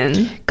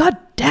Brian. God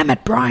damn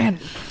it, Brian.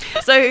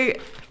 So,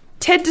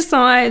 Ted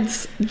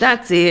decides,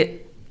 that's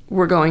it.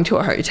 We're going to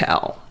a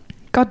hotel.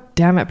 God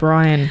damn it,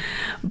 Brian.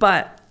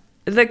 But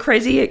the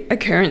crazy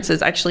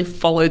occurrences actually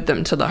followed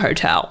them to the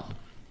hotel.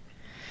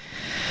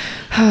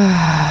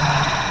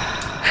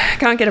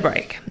 Can't get a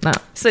break. No.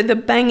 So the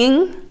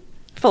banging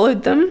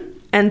followed them,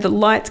 and the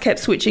lights kept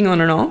switching on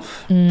and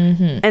off.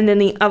 Mm-hmm. And then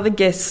the other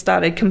guests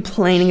started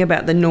complaining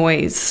about the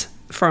noise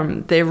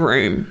from their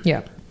room.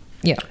 Yeah.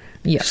 Yeah.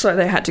 Yeah. So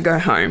they had to go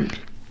home.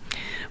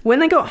 When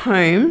they got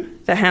home,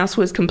 the house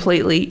was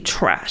completely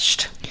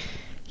trashed.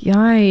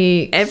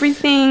 Yikes.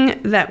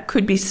 Everything that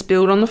could be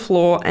spilled on the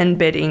floor and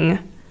bedding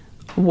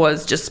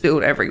was just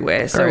spilled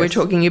everywhere. So we're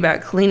talking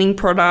about cleaning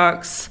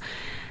products,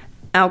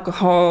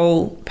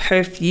 alcohol,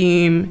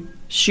 perfume,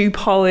 shoe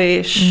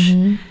polish,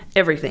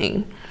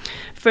 everything.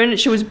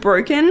 Furniture was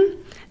broken.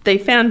 They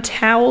found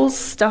towels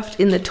stuffed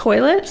in the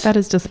toilet. That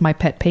is just my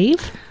pet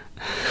peeve.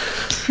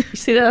 You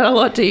see that a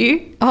lot, do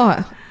you?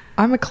 Oh,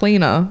 I'm a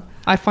cleaner.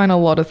 I find a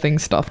lot of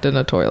things stuffed in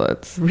the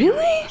toilets.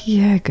 Really?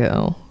 Yeah,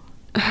 girl.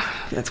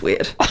 That's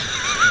weird.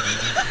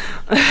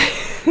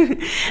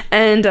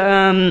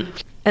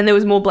 And there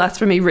was more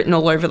blasphemy written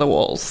all over the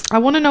walls. I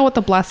want to know what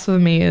the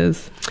blasphemy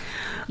is.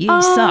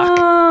 You suck.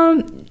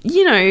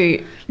 You know,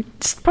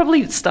 it's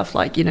probably stuff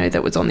like, you know,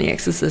 that was on The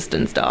Exorcist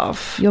and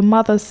stuff. Your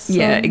mother's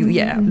son.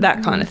 Yeah,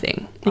 that kind of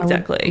thing.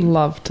 Exactly. I would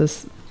love to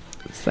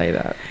say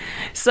that.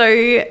 So,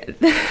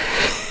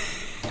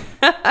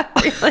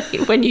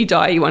 really, when you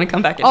die, you want to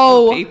come back and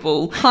tell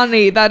people.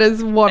 Honey, that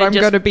is what I'm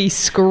going to be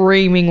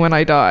screaming when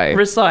I die.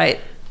 Recite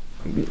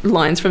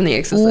lines from The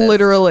Exorcist.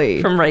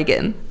 Literally. From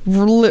Reagan.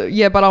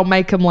 Yeah, but I'll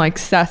make them like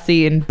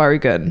sassy and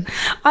bogan.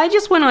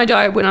 When I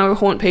die, when I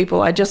haunt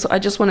people, I just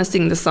want to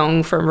sing the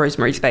song from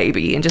Rosemary's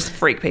Baby and just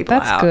freak people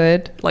out. That's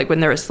good. Like when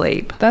they're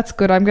asleep. That's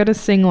good. I'm going to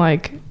sing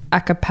like a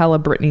cappella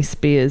Britney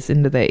Spears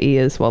into their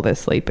ears while they're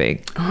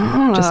sleeping.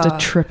 Just to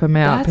trip them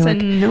out. That's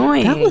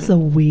annoying. That was a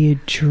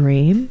weird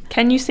dream.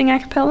 Can you sing a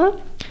cappella?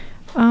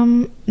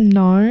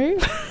 No.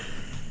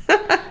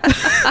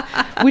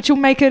 Which will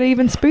make it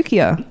even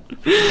spookier.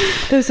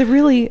 There's a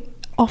really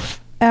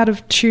out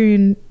of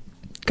tune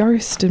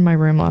ghost in my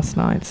room last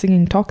night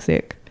singing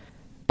Toxic.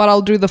 But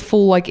I'll do the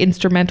full like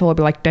instrumental. I'll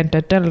be like dun,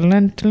 dun, dun,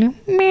 dun, dun,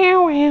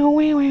 meow, meow,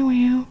 meow, meow,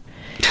 meow.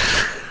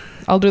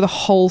 I'll do the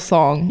whole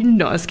song.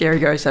 Not a scary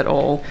ghost at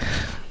all.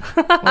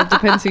 Well, it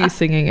depends who you're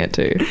singing it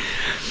to.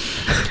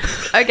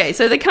 Okay,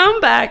 so they come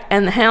back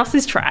and the house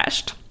is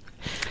trashed.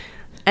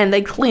 And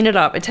they clean it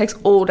up. It takes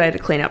all day to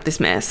clean up this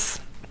mess.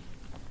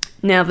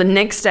 Now, the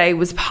next day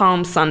was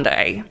Palm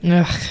Sunday.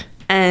 Ugh.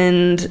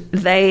 And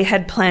they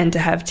had planned to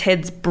have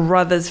Ted's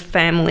brother's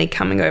family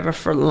coming over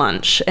for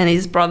lunch. And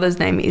his brother's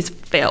name is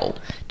Phil.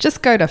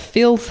 Just go to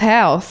Phil's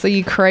house. Are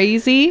you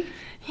crazy?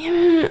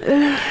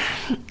 Yeah.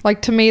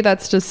 Like, to me,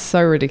 that's just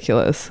so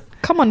ridiculous.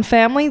 Come on,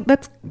 family.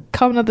 Let's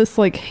come to this,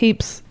 like,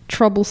 heaps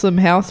troublesome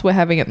house we're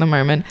having at the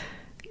moment.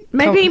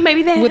 Maybe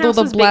their with house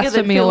all the is bigger than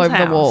blasphemy Phil's all over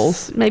house. the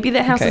walls. Maybe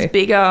their house Okay. is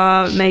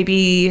bigger.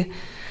 Maybe,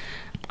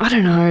 I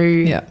don't know.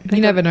 Yeah,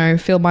 you never know.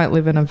 Phil might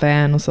live in a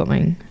van or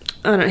something.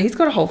 I don't know. He's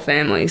got a whole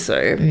family,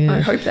 so Yeah. I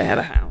hope they have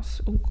a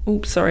house.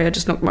 Oops, sorry, I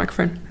just knocked the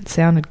microphone. It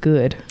sounded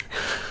good.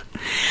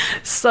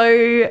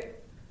 So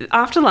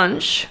after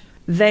lunch,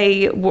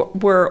 they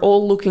were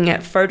all looking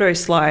at photo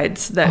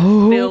slides that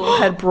Phil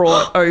had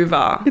brought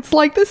over. It's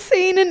like the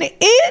scene in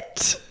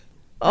It.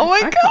 Oh my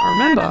I god! can't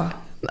remember.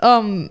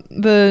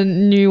 The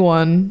new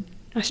one,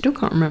 I still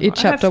can't remember. It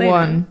chapter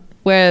 1,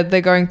 where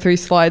they're going through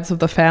slides of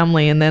the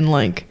family, and then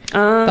like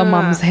the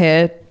mum's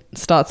hair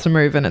starts to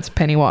move, and it's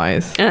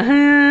Pennywise.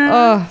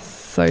 Oh,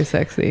 so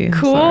sexy. I'm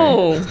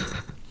Cool.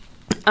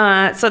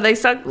 sorry. So they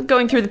start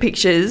going through the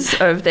pictures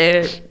of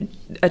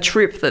a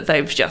trip that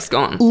they've just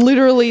gone.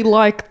 Literally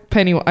like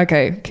Pennywise.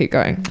 Okay, keep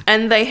going.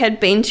 And they had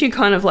been to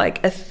kind of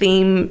like a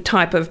theme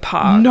type of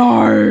park.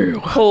 No.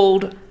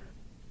 Called,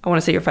 I want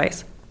to see your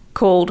face,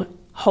 called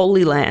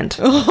Holy Land.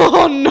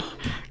 Oh no.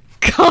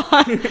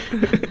 God.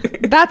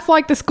 That's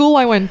like the school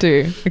I went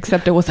to,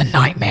 except it was a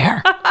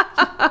nightmare.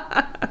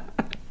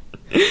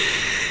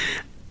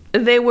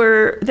 There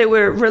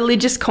were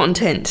religious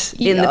content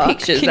in the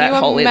pictures at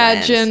Holy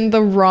Land. Can you imagine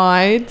the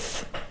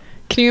rides?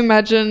 Can you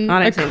imagine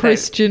a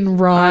Christian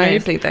ride? I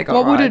don't think they got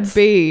What would rides. it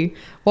be?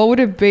 What would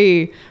it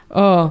be?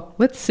 Oh,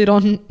 let's sit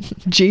on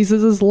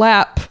Jesus's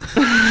lap.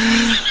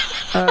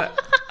 I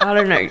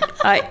don't know.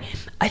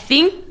 I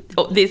think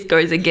this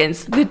goes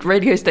against the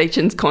radio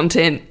station's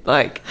content,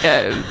 like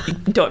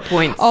dot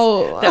points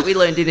that we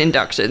learned in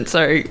induction.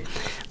 So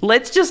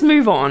let's just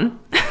move on.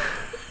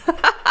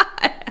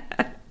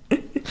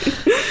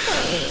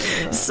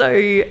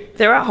 So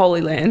they're at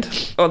Holy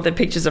Land, or the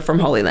pictures are from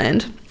Holy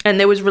Land, and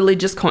there was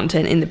religious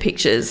content in the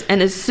pictures.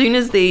 And as soon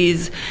as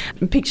these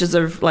pictures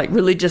of like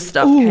religious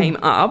stuff came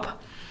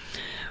up,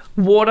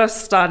 water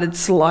started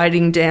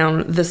sliding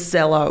down the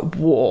cellar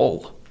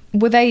wall.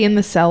 Were they in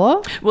the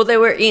cellar? Well, they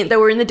were in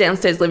the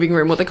downstairs living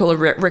room, what they call a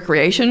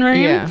recreation room.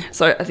 Yeah.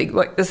 So I think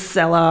like the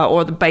cellar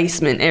or the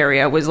basement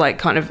area was like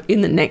kind of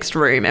in the next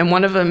room, and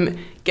one of them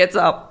gets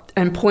up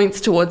and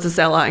points towards the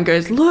cellar and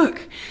goes,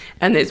 "Look,"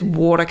 and there's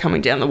water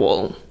coming down the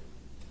wall.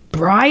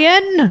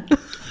 Brian,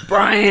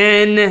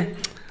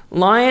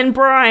 Lion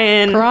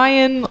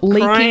Brian,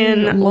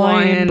 leaking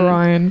lion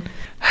Brian.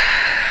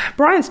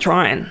 Brian's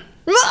trying.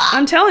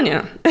 I'm telling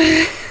you.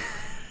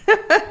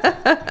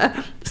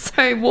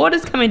 So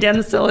water's coming down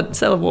the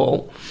cellar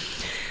wall.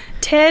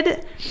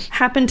 Ted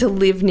happened to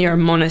live near a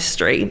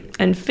monastery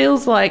and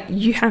feels like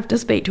you have to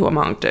speak to a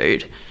monk,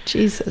 dude.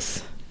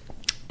 Jesus.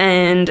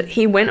 And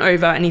he went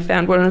over and he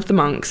found one of the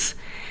monks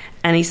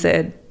and he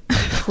said,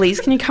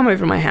 "Please, can you come over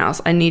to my house?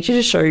 I need you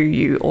to show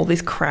you all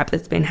this crap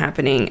that's been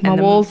happening. My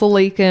walls are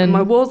leaking.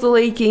 My walls are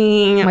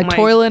leaking. My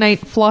toilet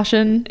ain't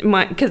flushing.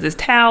 Because there's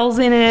towels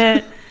in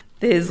it.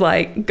 There's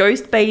like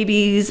ghost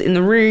babies in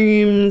the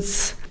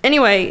rooms."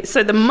 Anyway,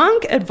 so the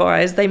monk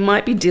advised they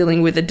might be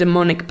dealing with a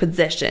demonic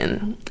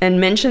possession and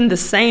mentioned the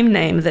same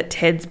name that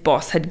Ted's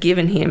boss had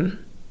given him,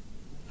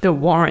 the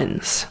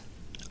Warrens.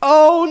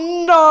 Oh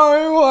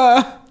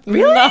no!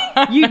 Really? No.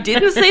 You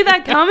didn't see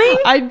that coming?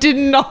 I did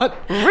not.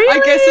 Really?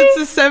 I guess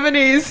it's the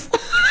 70s.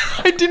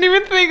 I didn't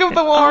even think of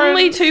the Warrens.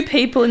 Only 2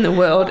 people in the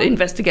world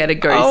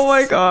investigated ghosts Oh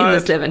my God. in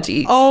the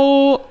 70s.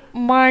 Oh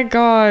my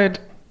God.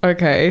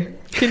 Okay,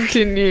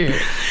 continue.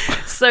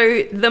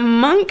 So the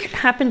monk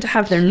happened to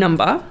have their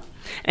number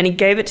and he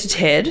gave it to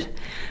Ted.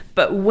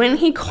 But when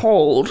he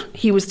called,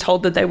 he was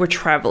told that they were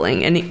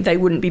traveling and they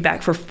wouldn't be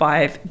back for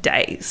 5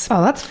 days.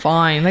 Oh, that's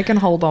fine. They can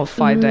hold off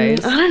 5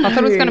 days. I don't know. I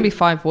thought it was going to be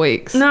 5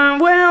 weeks. No,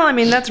 well, I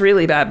mean, that's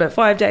really bad. But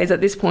 5 days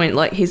at this point,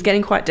 like, he's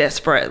getting quite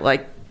desperate.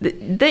 Like,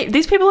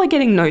 these people are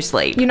getting no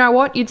sleep. You know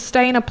what? You'd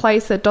stay in a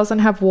place that doesn't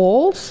have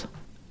walls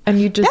and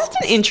you just That's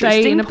an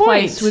interesting stay in a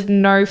place point. with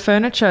no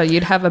furniture.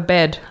 You'd have a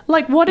bed.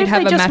 Like, what You'd if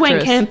have they a just went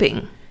mattress.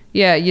 camping?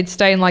 Yeah, you'd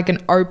stay in like an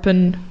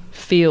open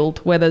field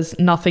where there's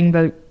nothing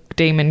the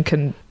demon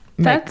can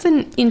make. That's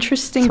an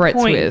interesting threats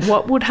point. with.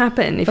 What would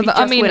happen if But you I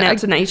just mean, went out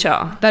to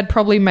nature? That'd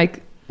probably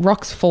make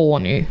rocks fall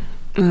on you.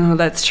 Oh,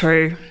 that's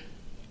true.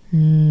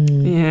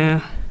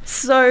 Yeah.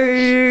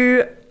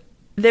 So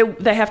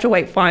they have to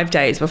wait 5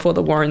 days before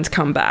the Warrens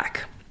come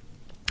back.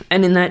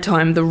 And in that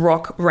time, the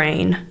rock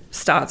rain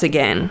starts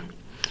again.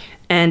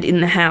 And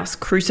in the house,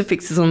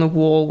 crucifixes on the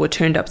wall were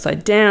turned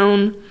upside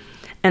down,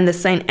 and the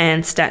St.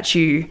 Anne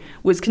statue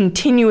was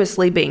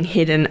continuously being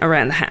hidden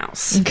around the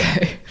house.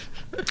 Okay.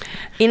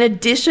 In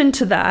addition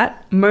to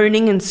that,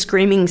 moaning and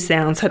screaming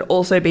sounds had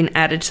also been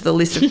added to the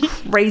list of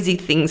crazy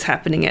things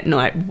happening at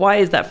night. Why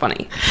is that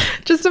funny?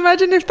 Just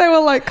imagine if they were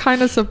like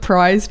kind of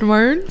surprised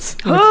moans.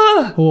 Like,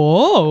 Ah!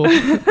 whoa.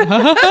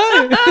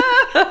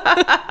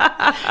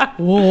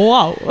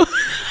 Whoa.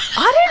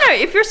 I don't know.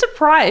 If you're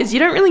surprised, you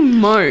don't really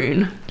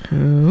moan.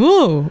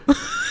 Ooh.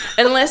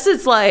 Unless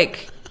it's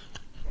like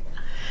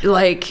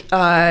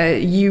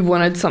you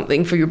wanted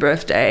something for your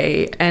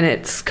birthday and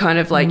it's kind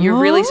of like you're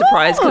really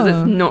surprised because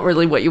it's not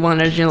really what you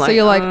wanted. And you're like, So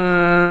you're like,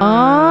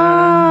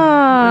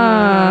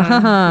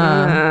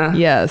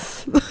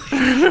 yes.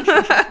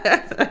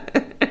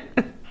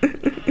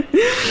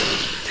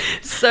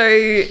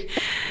 So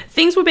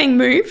things were being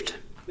moved.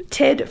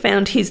 Ted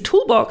found his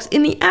toolbox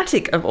in the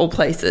attic of all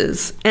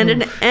places and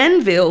an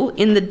anvil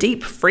in the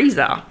deep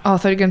freezer. Oh, I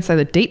thought you were going to say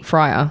the deep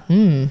fryer.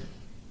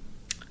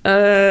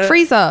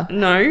 Freezer.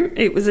 No,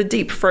 it was a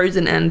deep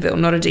frozen anvil,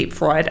 not a deep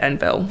fried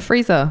anvil.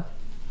 Freezer.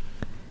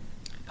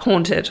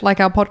 Haunted. Like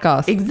our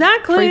podcast.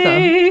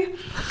 Exactly.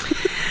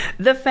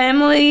 The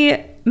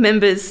family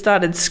members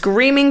started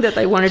screaming that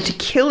they wanted to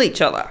kill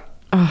each other.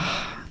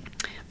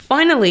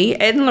 Finally,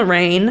 Ed and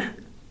Lorraine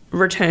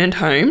returned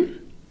home.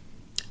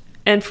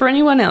 And for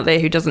anyone out there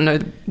who doesn't know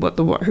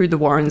who the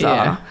Warrens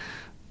are,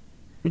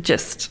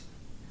 just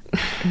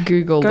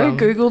Google go them.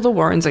 Google the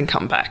Warrens and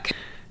come back.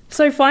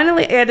 So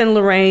finally, Ed and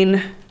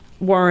Lorraine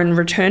Warren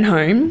returned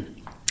home,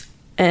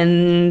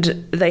 and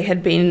they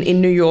had been in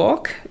New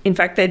York. In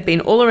fact, they'd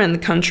been all around the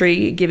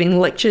country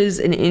giving lectures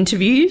and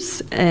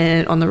interviews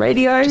and on the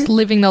radio. Just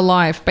living the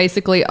life.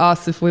 Basically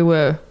us if we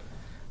were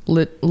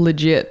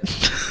legit.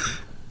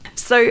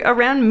 So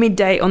around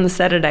midday on the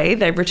Saturday,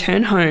 they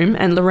return home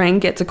and Lorraine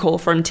gets a call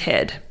from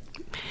Ted.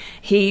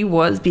 He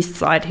was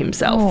beside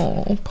himself.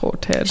 Oh, poor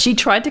Ted. She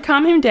tried to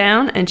calm him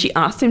down and she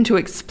asked him to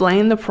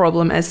explain the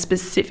problem as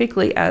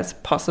specifically as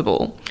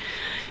possible.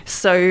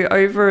 So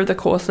over the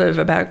course of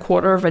about a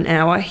quarter of an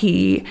hour,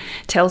 he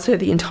tells her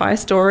the entire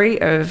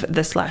story of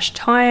the slashed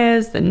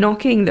tires, the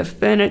knocking, the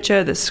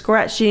furniture, the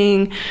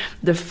scratching,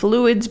 the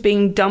fluids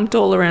being dumped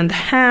all around the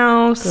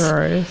house.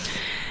 Gross.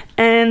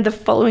 And the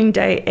following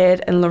day,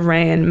 Ed and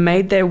Lorraine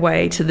made their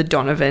way to the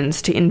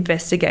Donovans to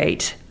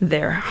investigate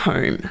their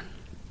home.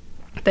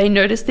 They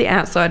noticed the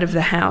outside of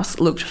the house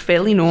looked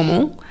fairly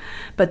normal,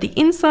 but the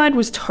inside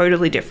was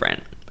totally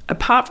different.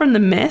 Apart from the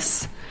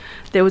mess,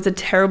 there was a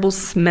terrible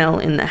smell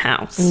in the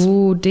house.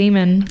 Ooh,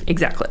 demon.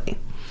 Exactly.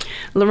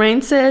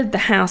 Lorraine said the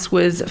house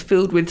was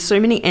filled with so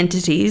many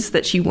entities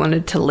that she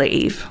wanted to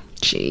leave.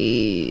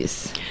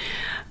 Jeez.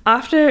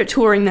 After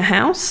touring the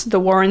house, the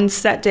Warrens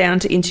sat down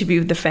to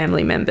interview the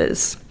family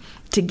members.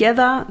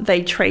 Together,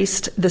 they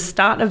traced the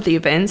start of the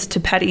events to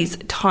Patty's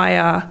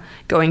tyre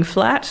going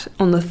flat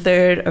on the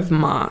 3rd of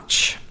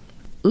March.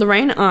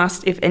 Lorraine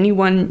asked if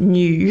anyone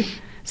knew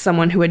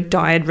someone who had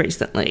died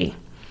recently,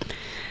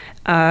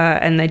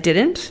 and they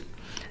didn't.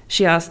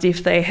 She asked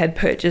if they had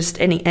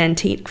purchased any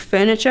antique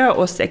furniture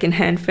or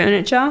second-hand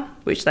furniture,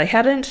 which they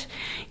hadn't,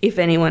 if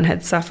anyone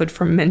had suffered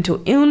from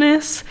mental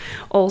illness,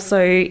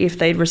 also if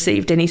they'd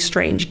received any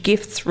strange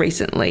gifts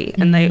recently,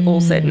 and they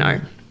all said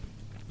no.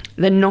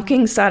 The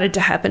knocking started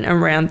to happen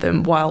around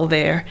them while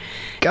they're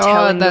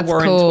telling the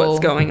Warrens what's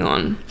going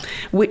on,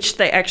 which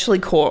they actually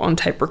caught on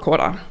tape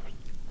recorder.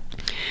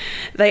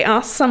 They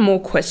asked some more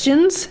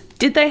questions.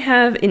 Did they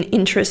have an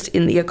interest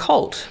in the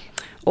occult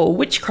or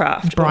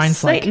witchcraft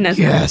Brian's or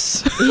Satanism? Like,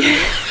 yes.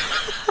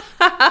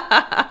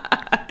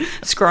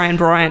 Scry and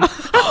Brian.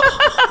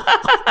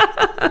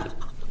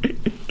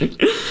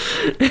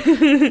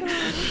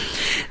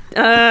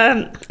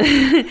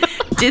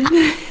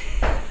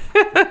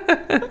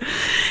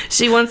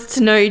 She wants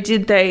to know,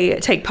 did they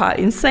take part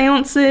in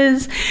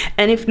seances?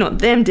 And if not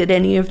them, did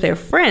any of their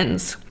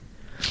friends?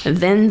 And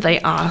then they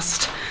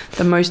asked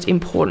the most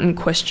important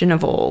question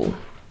of all.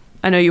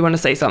 I know you want to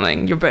say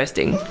something. You're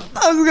bursting.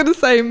 I was going to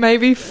say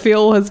maybe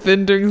Phil has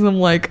been doing some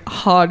like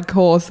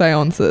hardcore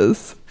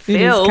seances in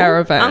his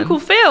caravan. Uncle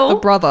Phil? The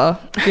brother.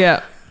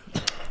 Yeah.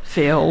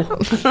 Phil.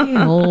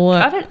 Phil.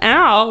 Cut it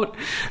out.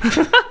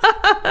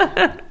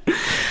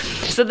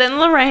 So then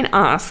Lorraine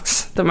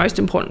asks the most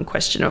important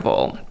question of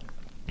all.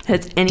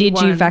 Has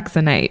anyone... Did you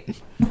vaccinate?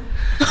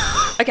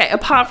 Okay,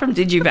 apart from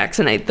did you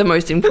vaccinate, the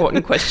most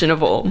important question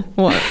of all.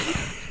 What?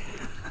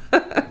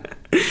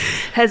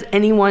 Has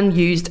anyone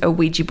used a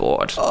Ouija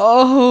board?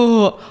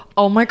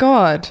 Oh my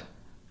God.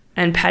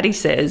 And Patty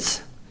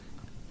says,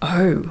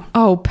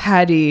 Oh,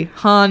 Patty,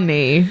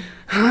 honey.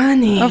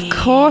 Of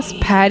course,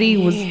 Patty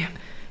was...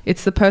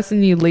 It's the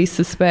person you least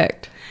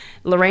suspect.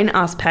 Lorraine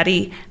asked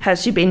Patty,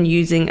 has she been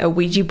using a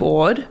Ouija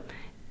board?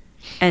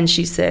 And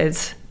she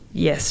says,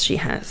 yes, she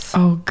has.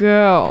 Oh,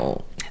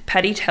 girl.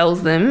 Patty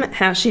tells them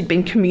how she'd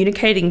been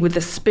communicating with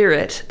a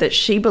spirit that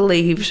she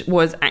believed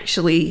was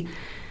actually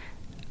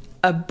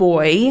a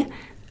boy,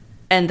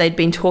 and they'd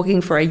been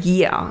talking for a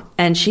year,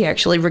 and she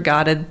actually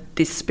regarded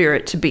this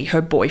spirit to be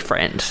her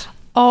boyfriend.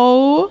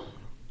 Oh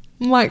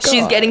my God.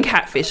 She's getting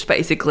catfished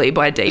basically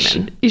by a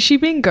demon. Is she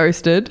being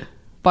ghosted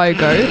by a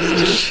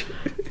ghost?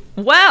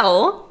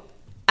 Well,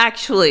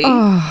 actually,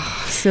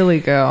 silly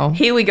girl.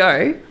 Here we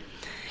go.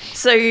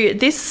 So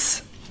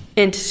this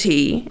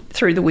entity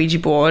through the Ouija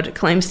board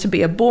claims to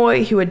be a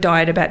boy who had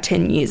died about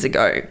 10 years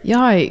ago.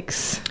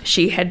 Yikes.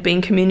 She had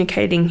been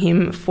communicating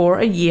him for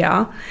a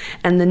year,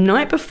 and the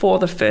night before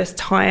the first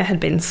tire had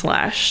been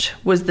slashed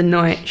was the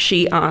night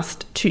she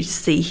asked to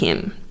see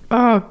him.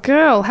 Oh,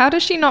 girl, how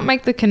does she not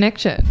make the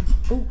connection?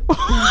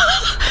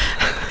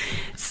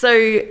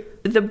 So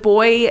the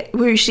boy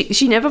who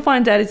she never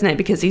finds out his name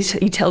because he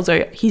tells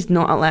her he's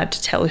not allowed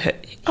to tell her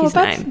his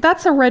name.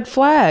 That's a red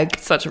flag.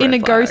 Such a red in a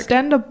flag. ghost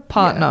and a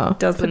partner. Yeah,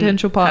 doesn't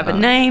potential partner. have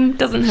a name,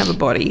 doesn't have a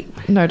body.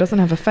 No, doesn't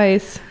have a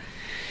face.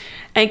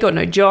 Ain't got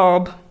no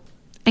job.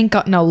 Ain't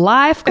got no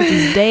life because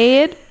he's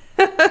dead.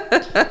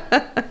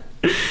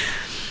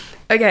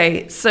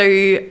 Okay,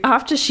 so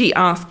after she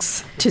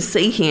asks to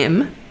see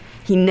him,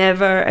 he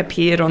never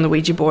appeared on the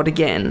Ouija board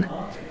again.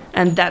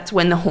 And that's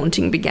when the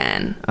haunting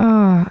began.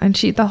 Oh, and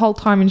she the whole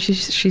time, and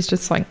she's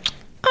just like,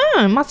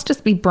 oh, it must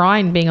just be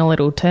Brian being a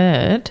little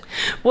turd.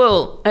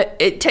 Well,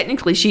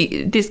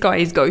 technically, this guy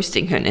is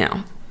ghosting her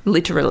now,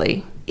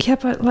 literally. Yeah,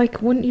 but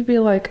like, wouldn't you be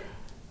like,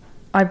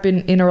 I've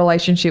been in a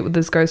relationship with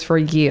this ghost for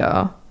a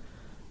year,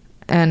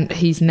 and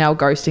he's now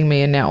ghosting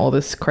me, and now all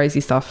this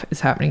crazy stuff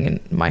is happening in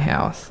my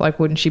house. Like,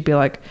 wouldn't she be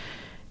like,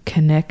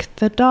 connect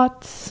the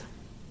dots?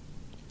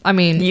 I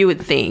mean, You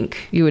would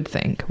think. You would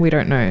think. We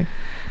don't know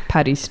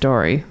Patty's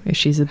story, if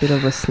she's a bit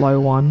of a slow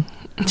one.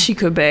 She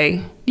could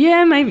be.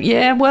 Yeah, maybe.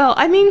 Yeah, well,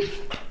 I mean,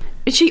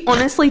 she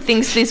honestly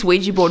thinks this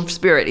Ouija board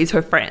spirit is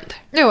her friend.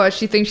 No, well,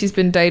 she thinks she's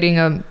been dating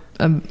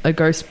a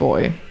ghost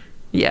boy.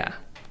 Yeah.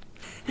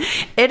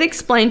 Ed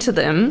explained to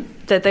them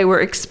that they were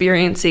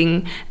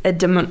experiencing a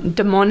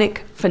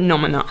demonic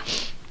phenomena.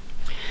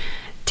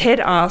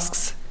 Ted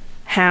asks,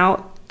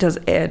 how does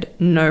Ed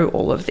know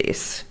all of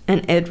this?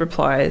 And Ed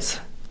replies,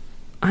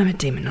 I'm a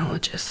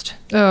demonologist.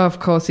 Oh, of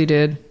course he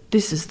did.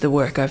 this is the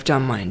work I've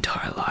done my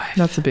entire life.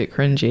 That's a bit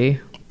cringy.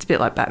 It's a bit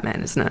like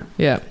Batman, isn't it?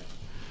 Yeah.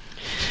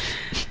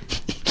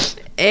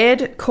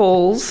 Ed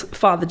calls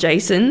Father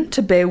Jason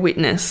to bear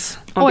witness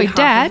on Oi, behalf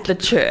Dad. of the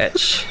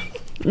church.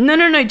 No,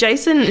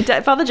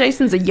 Father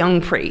Jason's a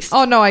young priest.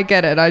 Oh, no, I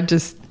get it. I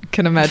just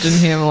can imagine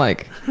him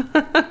like,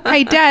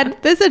 hey, Dad,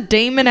 there's a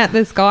demon at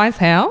this guy's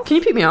house. Can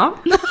you pick me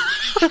up?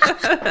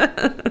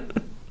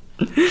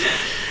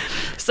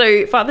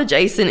 So Father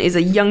Jason is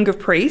a younger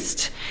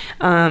priest.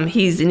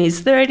 He's in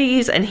his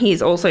 30s and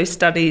he's also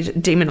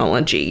studied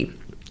demonology.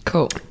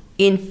 Cool.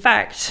 In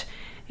fact,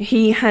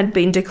 he had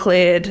been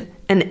declared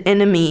an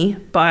enemy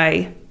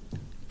by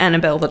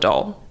Annabelle the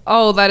doll.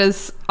 Oh, that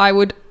is,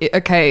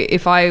 okay,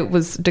 if I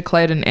was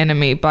declared an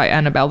enemy by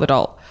Annabelle the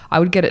doll, I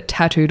would get it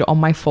tattooed on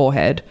my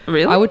forehead.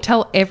 Really? I would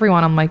tell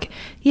everyone, I'm like,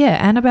 yeah,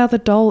 Annabelle the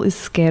doll is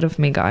scared of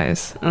me,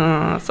 guys.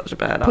 Oh, such a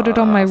badass. Put it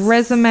on my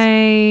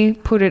resume,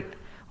 put it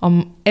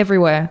on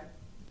everywhere.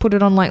 Put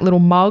it on like little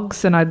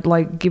mugs and I'd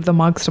like give the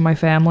mugs to my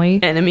family.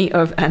 Enemy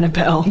of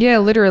Annabelle. Yeah,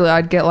 literally,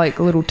 I'd get like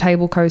little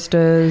table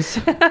coasters,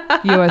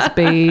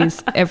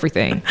 USBs,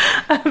 everything.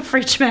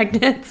 Fridge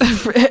magnets.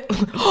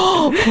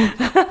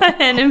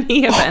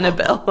 Enemy of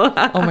Annabelle.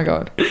 Oh my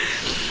God.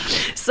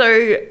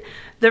 So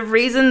the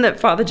reason that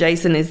Father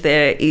Jason is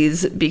there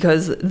is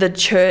because the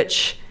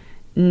church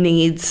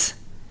needs,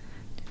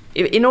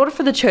 in order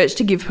for the church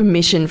to give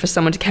permission for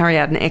someone to carry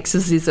out an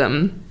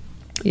exorcism,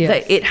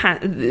 Yes.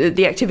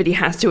 the activity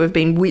has to have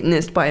been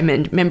witnessed by a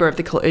member of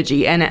the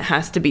clergy, and it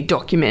has to be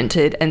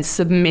documented and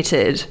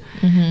submitted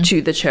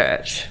to the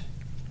church.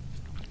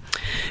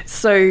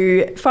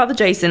 So Father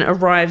Jason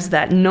arrives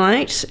that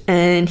night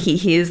and he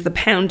hears the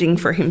pounding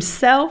for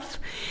himself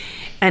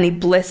and he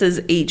blesses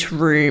each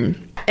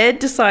room. Ed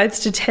decides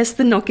to test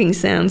the knocking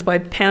sounds by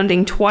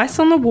pounding twice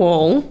on the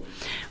wall,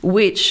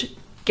 which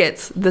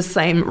gets the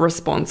same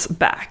response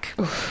back.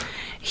 Oof.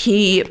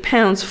 He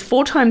pounds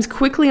 4 times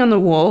quickly on the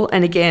wall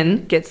and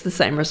again gets the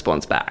same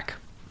response back.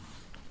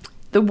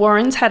 The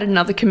Warrens had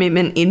another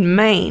commitment in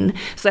Maine,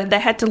 so they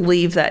had to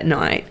leave that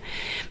night.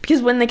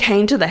 Because when they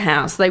came to the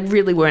house, they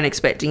really weren't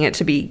expecting it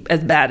to be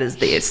as bad as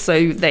this.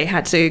 So they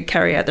had to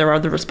carry out their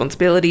other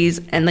responsibilities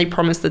and they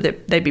promised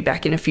that they'd be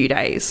back in a few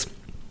days.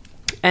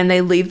 And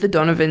they leave the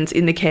Donovans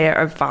in the care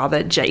of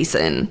Father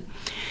Jason.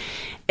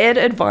 Ed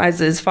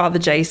advises Father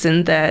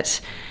Jason that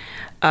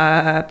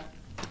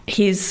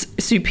his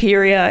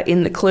superior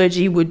in the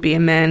clergy would be a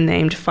man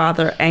named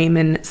Father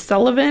Eamon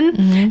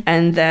Sullivan,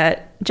 and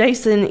that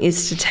Jason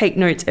is to take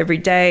notes every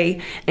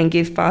day and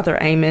give Father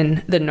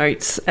Eamon the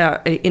notes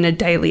in a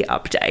daily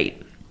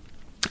update.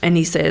 And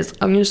he says,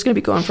 I'm just going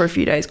to be gone for a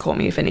few days, call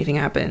me if anything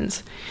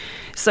happens.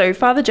 So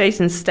Father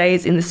Jason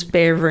stays in the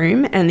spare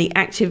room and the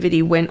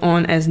activity went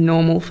on as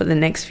normal for the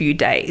next few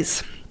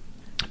days.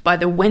 By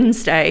the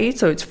Wednesday,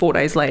 so it's 4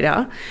 days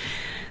later,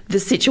 the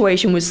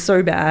situation was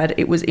so bad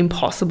it was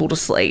impossible to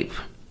sleep.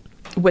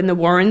 When the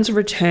Warrens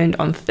returned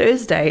on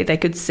Thursday, they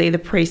could see the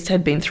priest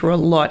had been through a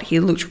lot. He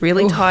looked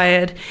really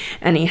tired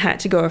and he had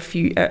to go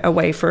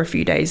away for a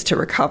few days to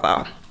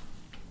recover.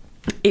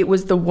 It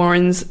was the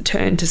Warrens'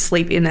 turn to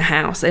sleep in the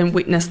house and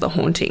witness the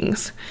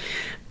hauntings.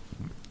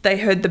 They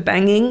heard the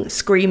banging,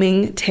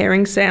 screaming,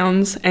 tearing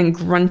sounds and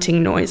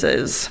grunting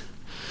noises.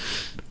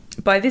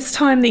 By this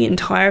time, the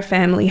entire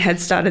family had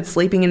started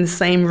sleeping in the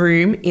same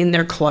room in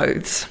their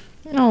clothes.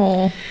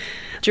 Oh.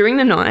 During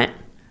the night,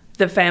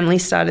 the family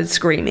started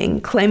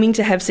screaming, claiming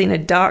to have seen a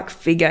dark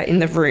figure in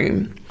the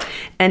room.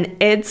 And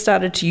Ed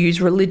started to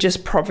use religious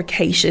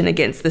provocation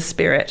against the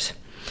spirit.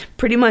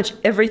 Pretty much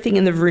everything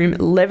in the room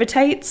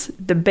levitates,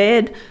 the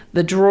bed,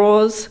 the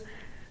drawers,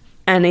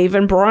 and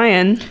even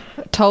Brian.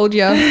 Told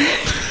ya.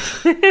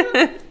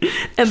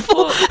 And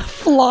poor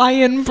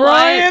Flying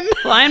Brian.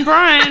 Flying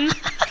Brian.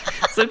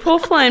 So poor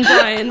Flying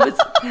Brian was...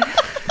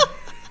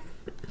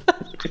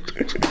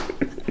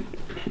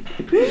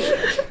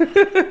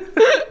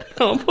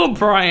 Oh, poor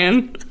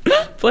Brian.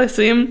 Bless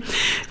him.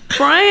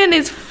 Brian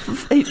is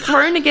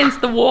thrown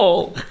against the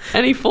wall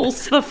and he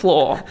falls to the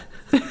floor.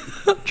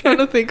 I'm trying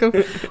to think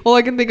of... All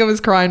I can think of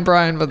is Crying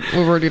Brian, but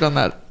we've already done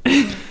that.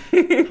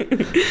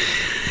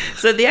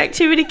 So the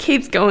activity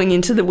keeps going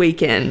into the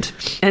weekend.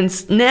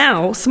 And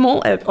now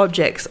small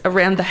objects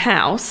around the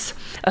house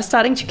are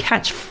starting to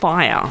catch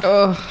fire.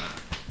 Ugh.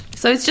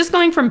 So it's just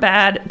going from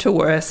bad to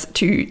worse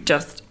to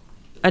just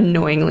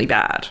annoyingly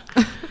bad.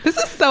 This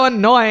is so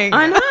annoying.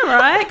 I know,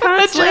 right?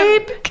 Can't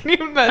sleep. Can you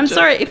imagine? I'm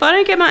sorry, if I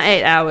don't get my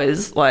 8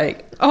 hours,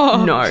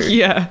 no.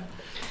 Yeah.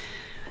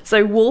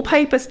 So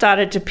wallpaper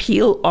started to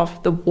peel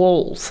off the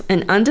walls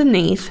and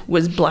underneath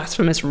was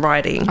blasphemous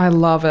writing. I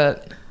love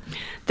it.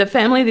 The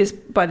family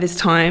by this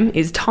time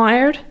is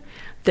tired,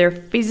 they're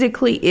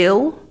physically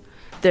ill,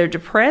 they're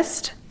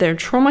depressed, they're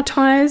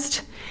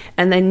traumatized,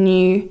 and they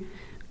knew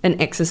an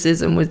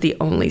exorcism was the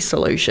only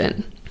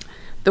solution.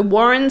 The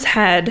Warrens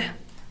had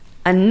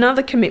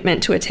another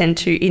commitment to attend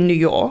to in New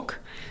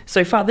York,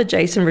 so Father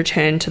Jason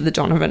returned to the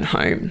Donovan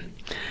home.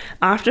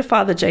 After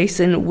Father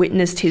Jason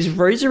witnessed his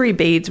rosary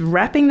beads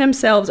wrapping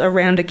themselves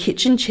around a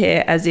kitchen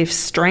chair as if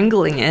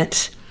strangling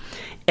it,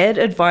 Ed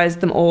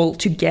advised them all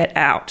to get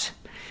out,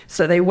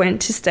 so they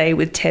went to stay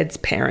with Ted's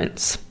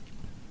parents.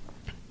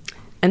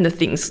 And the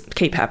things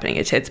keep happening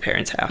at Ted's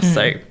parents' house,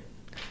 so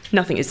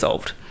nothing is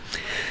solved.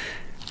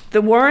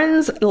 The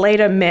Warrens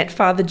later met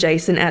Father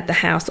Jason at the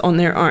house on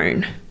their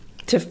own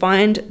to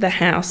find the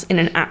house in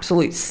an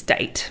absolute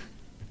state.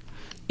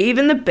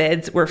 Even the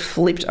beds were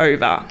flipped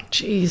over.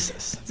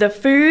 Jesus. The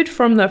food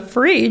from the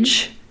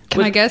fridge...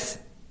 Can I guess?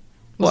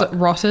 Was it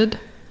rotted?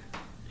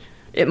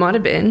 It might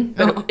have been,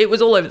 but it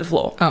was all over the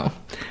floor. Oh.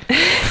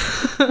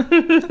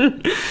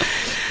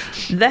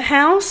 The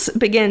house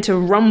began to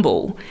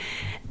rumble,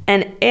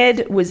 and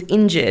Ed was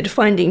injured,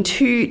 finding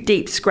 2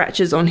 deep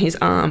scratches on his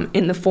arm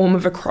in the form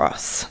of a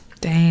cross.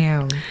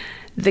 Damn.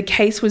 The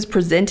case was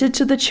presented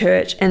to the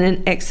church, and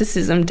an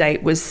exorcism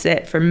date was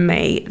set for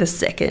May the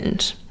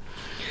 2nd.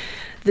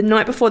 The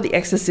night before the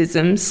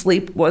exorcism,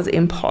 sleep was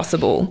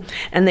impossible,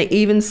 and they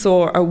even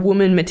saw a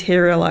woman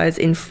materialize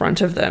in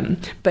front of them,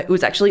 but it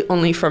was actually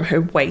only from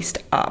her waist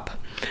up.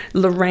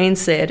 Lorraine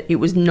said it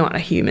was not a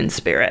human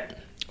spirit.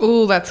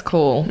 Oh, that's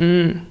cool.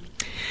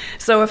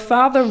 So a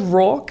Father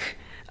Rourke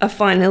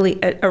finally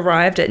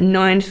arrived at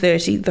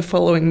 9:30 the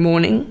following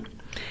morning,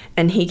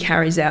 and he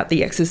carries out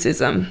the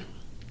exorcism.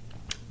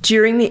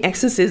 During the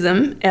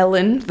exorcism,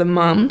 Ellen, the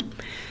mum,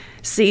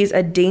 sees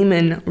a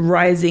demon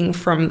rising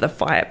from the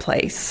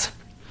fireplace,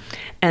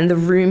 and the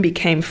room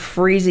became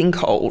freezing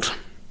cold.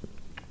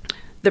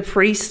 The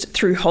priest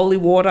threw holy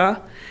water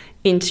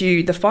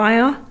into the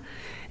fire,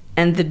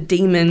 and the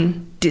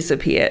demon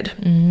disappeared.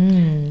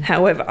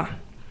 However,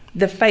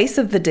 the face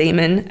of the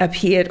demon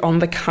appeared on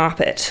the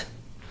carpet.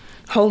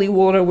 Holy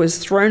water was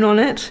thrown on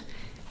it,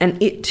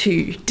 and it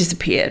too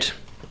disappeared.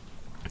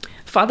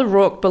 Father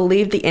Rourke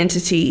believed the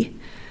entity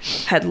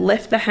had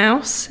left the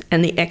house,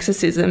 and the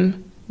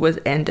exorcism was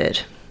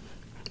ended.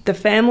 The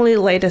family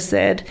later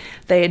said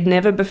they had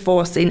never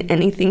before seen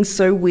anything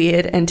so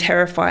weird and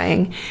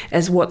terrifying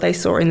as what they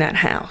saw in that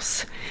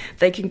house.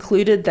 They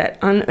concluded that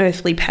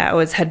unearthly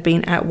powers had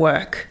been at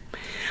work.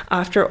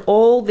 After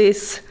all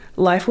this,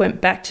 life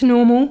went back to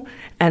normal,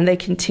 and they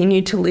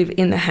continued to live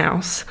in the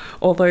house,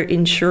 although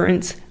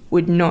insurance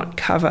would not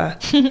cover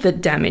the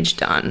damage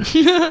done.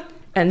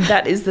 And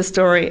that is the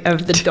story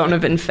of the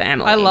Donovan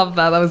family. I love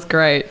that. That was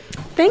great.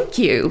 Thank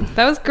you.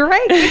 That was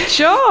great. Good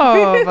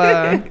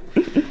job.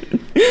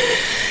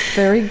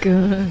 Very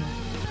good.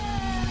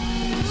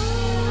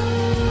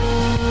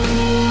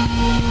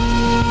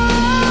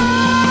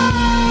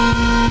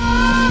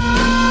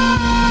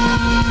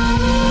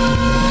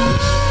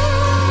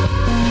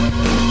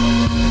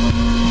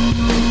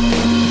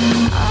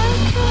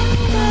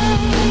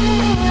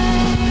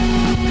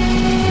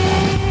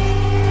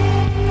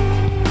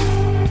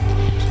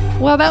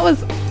 Well, that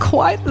was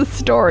quite the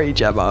story,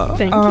 Gemma.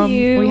 Thank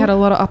you. We had a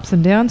lot of ups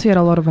and downs. We had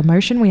a lot of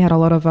emotion. We had a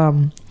lot of...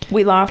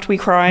 We laughed, we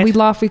cried. We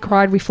laughed, we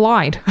cried, we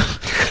flied.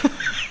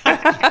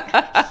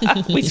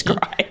 We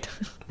cried.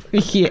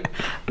 Yeah.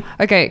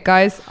 Okay,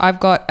 guys, I've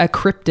got a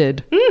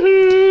cryptid.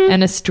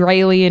 An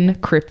Australian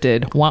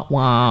cryptid.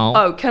 Wow.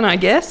 Oh, can I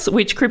guess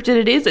which cryptid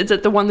it is? Is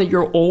it the one that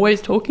you're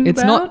always talking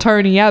It's about? not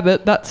Tony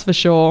Abbott, that's for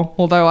sure.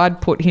 Although I'd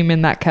put him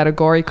in that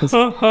category because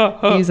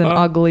he's an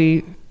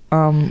ugly...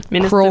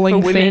 Minister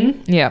crawling for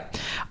women. thing. Yeah.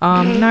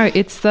 No,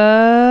 it's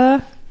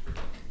the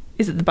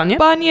Is it the bunyip?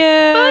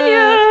 bunyip.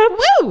 Bunyip!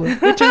 Woo!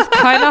 Which is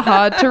kind of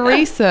hard to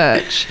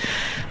research.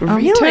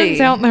 Really?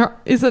 Turns out there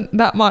isn't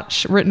that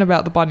much written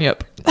about the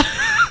bunyip.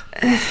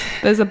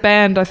 There's a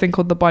band I think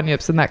called the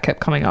Bunyips, and that kept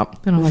coming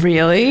up. And I'm like,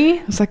 Really?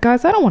 I was like,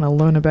 guys, I don't want to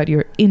learn about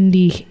your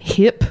indie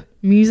hip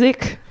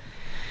music.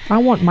 I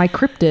want my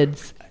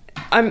cryptids.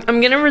 I'm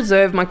going to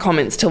reserve my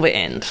comments till the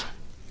end.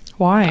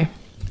 Why?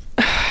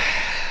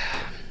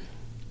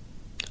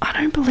 I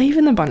don't believe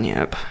in the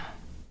bunyip.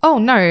 Oh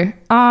no.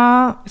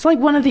 It's like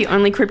one of the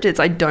only cryptids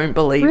I don't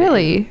believe in.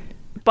 Really?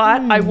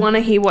 But I want to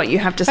hear what you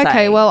have to say.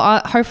 Okay,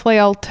 well, hopefully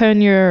I'll turn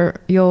your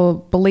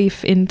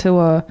belief into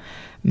a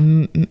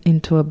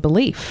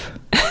belief.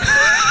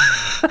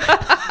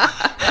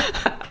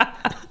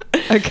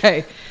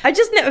 Okay. I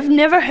just have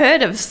never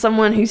heard of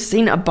someone who's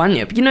seen a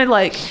bunyip. You know,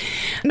 like...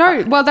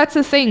 No, well, that's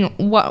the thing.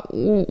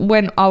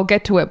 When I'll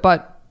get to it,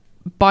 but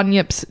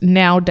bunyips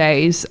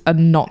nowadays are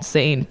not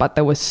seen, but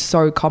they were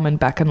so common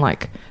back in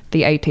like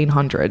the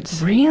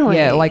 1800s. Really?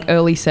 Yeah, like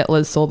early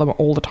settlers saw them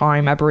all the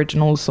time.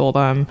 Aboriginals saw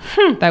them.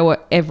 They were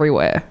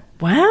everywhere.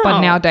 Wow.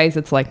 But nowadays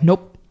it's like,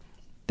 nope.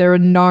 There are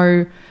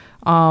no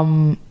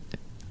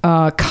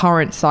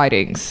current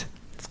sightings.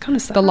 It's kind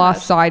of sad. The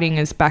last sighting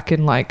is back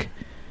in like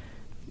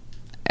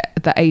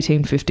the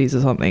 1850s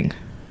or something.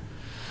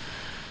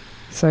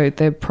 So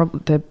they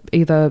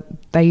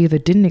either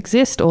didn't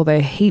exist, or they're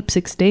heaps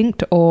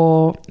extinct,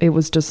 or it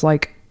was just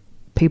like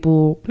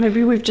people.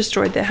 Maybe we've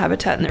destroyed their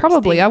habitat and they're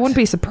Probably. extinct. I wouldn't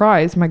be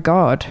surprised. My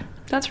God.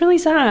 That's really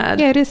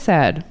sad. Yeah, it is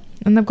sad.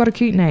 And they've got a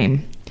cute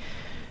name.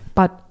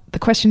 But the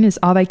question is,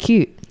 are they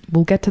cute?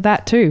 We'll get to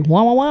that too.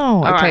 Wow, wow,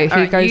 wow. All Okay, right,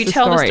 here goes you the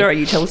tell story. the story.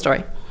 You tell the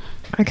story.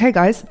 Okay,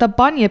 guys. The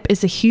bunyip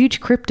is a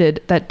huge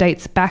cryptid that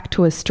dates back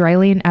to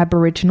Australian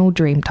Aboriginal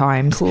dream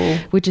times, Cool.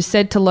 which is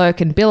said to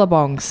lurk in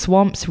billabongs,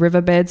 swamps,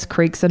 riverbeds,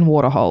 creeks, and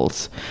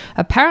waterholes.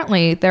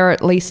 Apparently, there are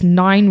at least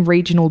 9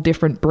 regional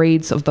different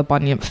breeds of the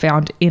bunyip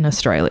found in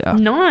Australia.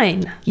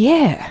 9.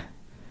 Yeah.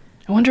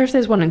 I wonder if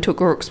there's one in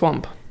Toogoorrook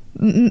Swamp.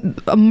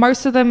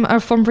 Most of them are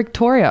from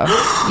Victoria.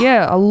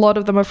 Yeah, a lot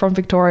of them are from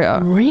Victoria.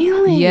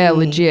 Really? Yeah,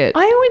 legit.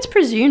 I always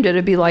presumed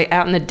it'd be like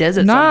out in the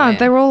desert Nah, somewhere.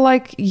 they're all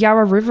like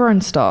Yarra River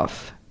and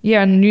stuff.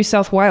 Yeah, in New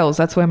South Wales,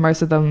 that's where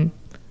most of them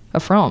are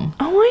from.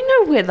 Oh, I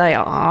know where they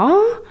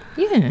are.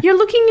 Yeah. You're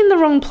looking in the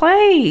wrong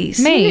place.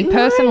 Me,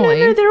 personally.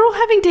 No, they're all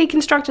having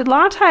deconstructed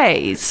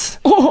lattes.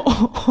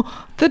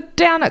 Oh, the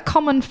down at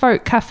Common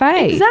Folk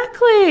Cafe.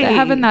 Exactly. They're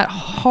having that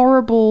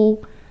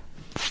horrible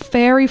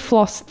fairy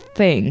floss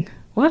thing.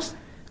 What?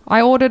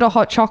 I ordered a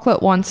hot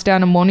chocolate once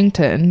down in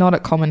Mornington, not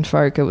at Common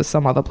Folk, it was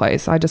some other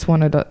place. I just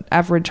wanted an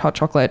average hot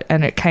chocolate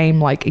and it came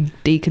like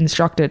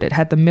deconstructed. It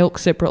had the milk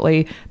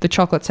separately, the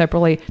chocolate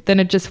separately. Then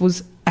it just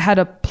had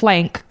a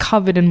plank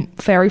covered in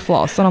fairy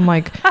floss. And I'm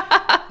like,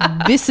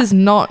 this is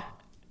not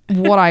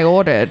what I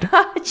ordered.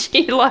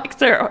 She likes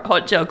her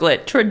hot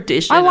chocolate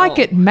traditional. I like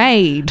it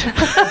made.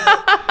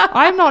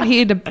 I'm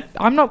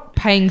not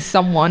paying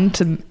someone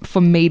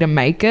for me to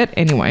make it.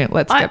 Anyway,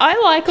 let's get... I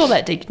like all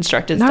that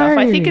deconstructed No. stuff.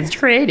 I think it's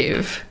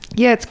creative.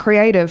 Yeah, it's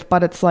creative,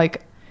 but it's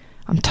like,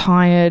 I'm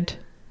tired.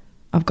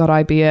 I've got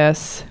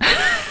IBS.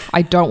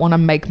 I don't want to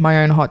make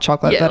my own hot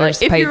chocolate that I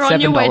just if paid you're on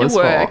your way to $7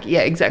 work, for.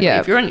 yeah, exactly. Yeah.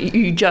 If you're on,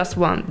 you just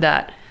want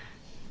that.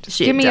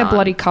 Shit Give me done. a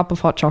bloody cup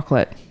of hot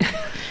chocolate.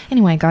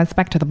 Anyway, guys,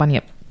 back to the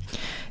bunyip.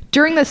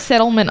 During the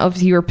settlement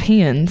of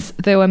Europeans,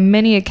 there were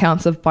many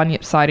accounts of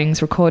bunyip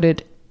sightings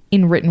recorded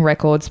in written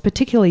records,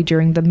 particularly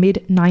during the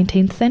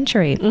mid-19th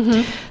century.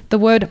 The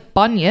word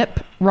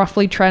bunyip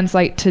roughly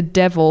translates to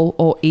devil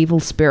or evil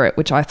spirit,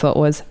 which I thought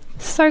was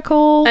so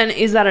cool. And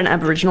is that an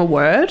Aboriginal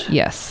word?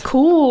 Yes.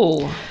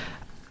 Cool.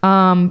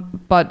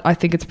 But I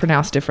think it's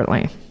pronounced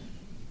differently.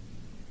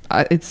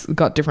 It's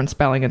got different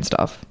spelling and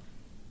stuff,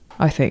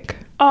 I think.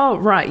 Oh,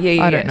 right.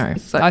 Yeah. I don't know.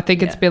 So, I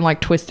think it's yeah. been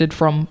like twisted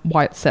from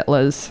white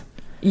settlers,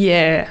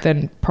 Yeah.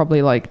 then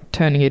probably like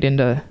turning it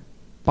into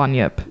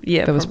bunyip.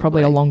 Yeah, there was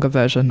probably a probably. longer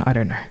version. I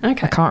don't know.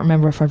 Okay. I can't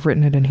remember if I've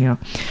written it in here.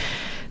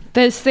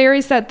 There's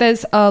theories that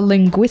there's a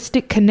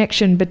linguistic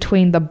connection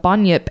between the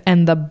bunyip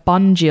and the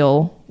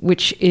Bunjil,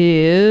 which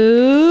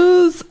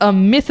is a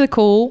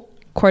mythical,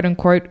 quote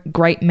unquote,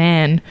 great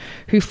man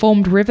who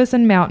formed rivers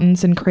and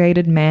mountains and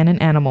created man and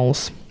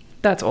animals.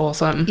 That's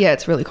awesome. Yeah,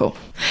 it's really cool.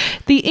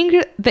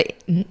 Here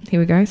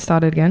we go,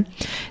 started again.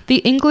 The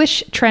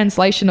English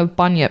translation of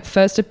bunyip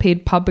first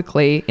appeared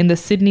publicly in the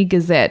Sydney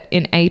Gazette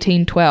in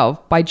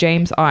 1812 by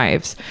James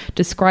Ives,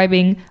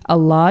 describing a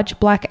large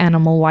black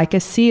animal like a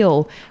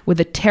seal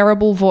with a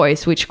terrible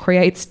voice which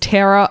creates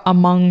terror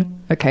among...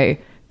 Okay,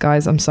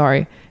 guys, I'm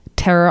sorry.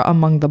 Terror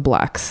among the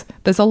blacks.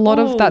 There's a lot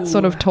of that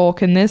sort of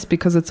talk in this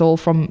because it's all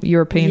from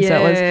European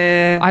settlers.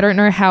 I don't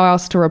know how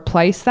else to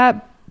replace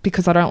that,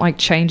 because I don't like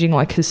changing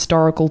like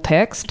historical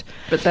text.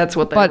 But that's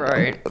what they But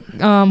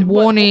wrote.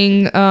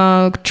 warning,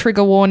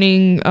 trigger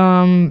warning,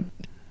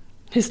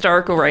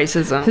 Historical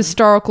racism.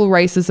 historical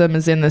racism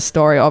is in this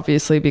story,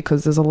 obviously,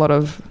 because there's a lot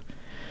of,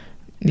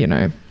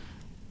 Yeah.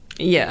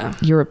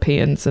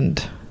 Europeans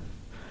and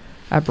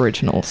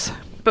Aboriginals.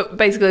 But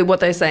basically what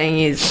they're saying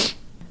is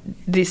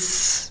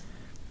this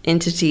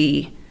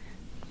entity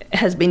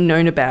has been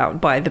known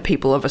about by the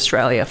people of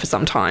Australia for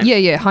some time.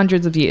 Yeah,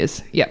 hundreds of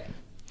years. Yep.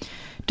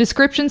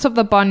 Descriptions of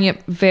the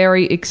bunyip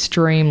vary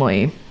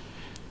extremely.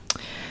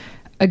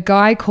 A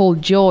guy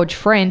called George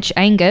French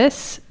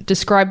Angus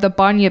described the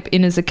bunyip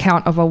in his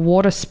account of a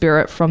water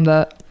spirit from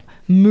the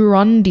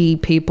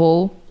Murundi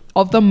people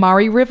of the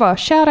Murray River,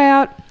 shout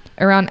out,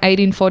 around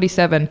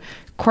 1847,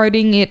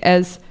 quoting it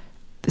as,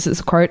 this is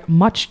a quote,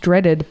 much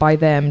dreaded by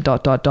them, ...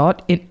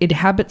 It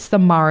inhabits the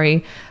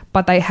Murray,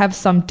 but they have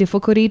some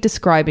difficulty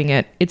describing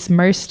it. Its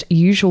most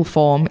usual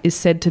form is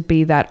said to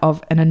be that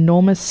of an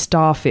enormous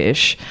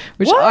starfish,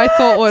 which I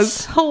thought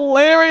was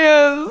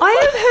hilarious.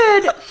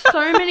 I have heard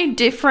so many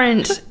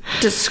different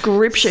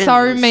descriptions.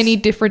 So many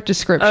different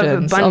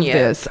descriptions of bunyip.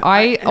 this.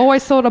 I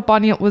always thought a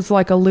bunyip was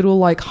like a little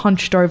like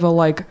hunched over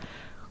like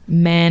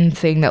man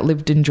thing that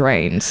lived in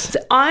drains.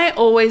 I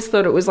always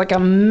thought it was like a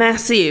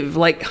massive,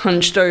 like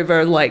hunched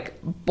over, like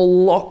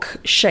block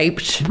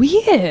shaped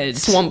Weird.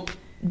 swamp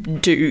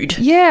dude.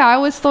 Yeah, I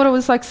always thought it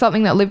was like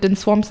something that lived in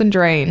swamps and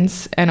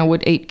drains and it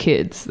would eat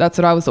kids. That's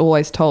what I was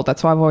always told.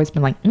 That's why I've always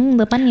been like,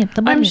 the bunyip,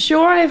 the bunyip. I'm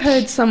sure I've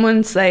heard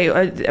someone say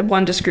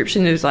one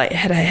description is like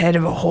had a head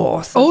of a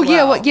horse. Oh as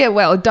yeah, well.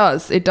 well it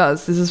does. It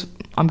does. This is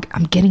I'm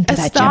getting to A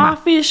that, Gemma.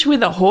 starfish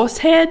with a horse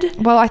head.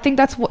 Of Well, I think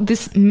that's what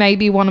this may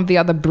be one of the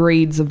other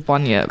breeds of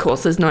bunyip.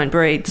 course, there's 9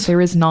 breeds. There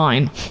is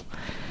 9.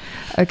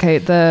 Okay,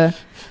 the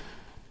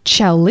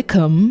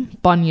Chalicum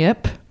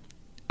bunyip,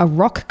 a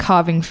rock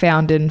carving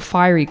found in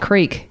Fiery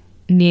Creek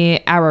near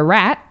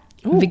Ararat,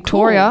 Ooh,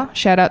 Victoria,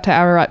 shout out to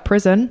Ararat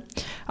Prison,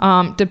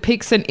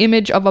 depicts an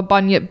image of a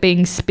bunyip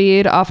being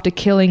speared after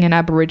killing an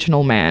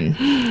Aboriginal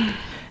man.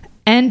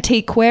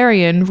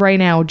 Antiquarian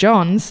Raynell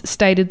Johns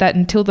stated that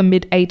until the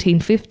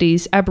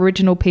mid-1850s,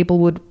 Aboriginal people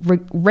would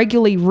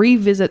regularly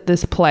revisit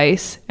this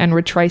place and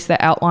retrace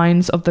the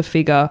outlines of the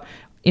figure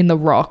in the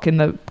rock, in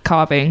the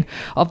carving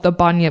of the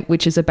bunyip,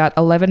 which is about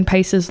 11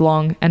 paces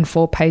long and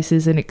 4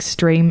 paces in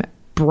extreme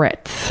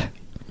breadth.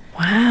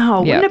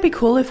 Wow. Yeah. Wouldn't it be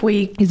cool if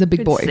we He's a big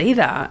could boy. see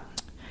that?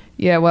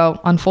 Yeah, well,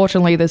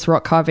 unfortunately, this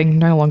rock carving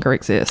no longer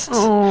exists.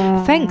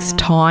 Aww. Thanks,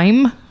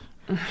 time.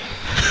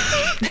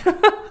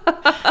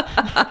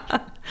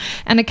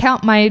 An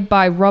account made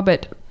by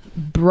Robert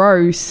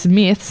Bro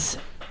Smith's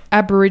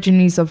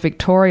Aborigines of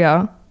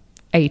Victoria,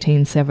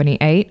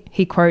 1878.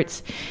 He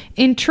quotes,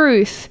 "In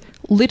truth,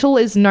 little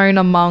is known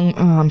among,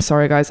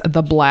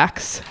 the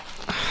blacks,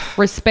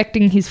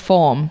 respecting his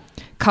form,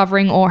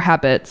 covering or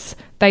habits.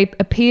 They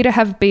appear to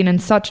have been in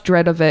such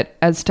dread of it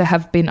as to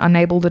have been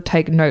unable to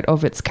take note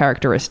of its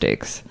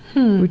characteristics."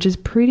 Which is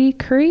pretty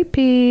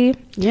creepy.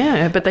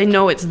 Yeah, but they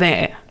know it's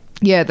there.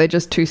 Yeah, they're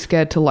just too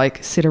scared to like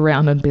sit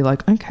around and be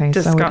like, okay,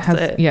 so it Discuss has,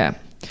 it. yeah.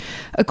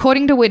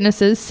 According to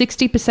witnesses,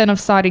 60% of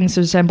sightings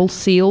resemble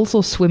seals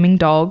or swimming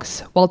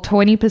dogs, while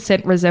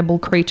 20% resemble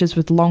creatures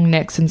with long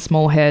necks and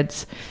small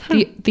heads.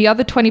 The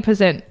other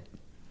 20%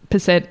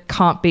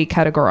 can't be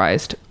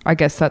categorized. I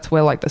guess that's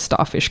where like the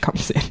starfish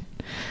comes in.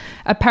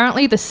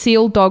 Apparently, the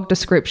seal dog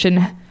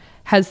description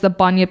has the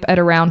bunyip at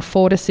around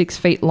 4 to 6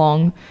 feet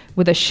long,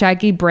 with a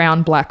shaggy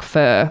brown black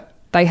fur.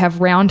 They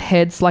have round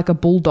heads like a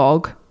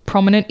bulldog,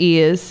 prominent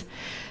ears.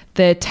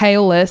 They're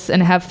tailless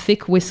and have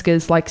thick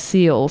whiskers like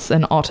seals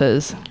and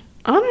otters.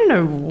 I don't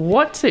know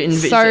what to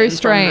envision. So from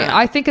strange. that.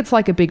 I think it's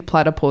like a big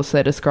platypus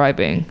they're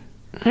describing.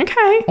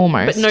 Okay.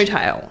 Almost. But no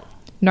tail.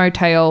 No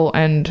tail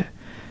and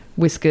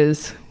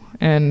whiskers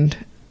and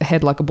a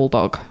head like a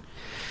bulldog.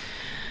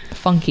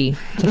 Funky.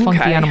 It's a funky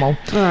Okay. animal.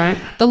 All right.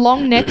 The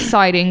long neck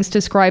sightings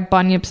describe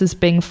bunyips as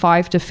being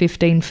 5 to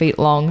 15 feet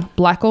long,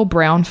 black or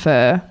brown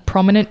fur,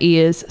 prominent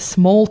ears,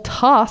 small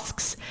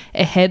tusks,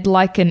 a head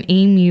like an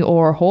emu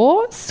or a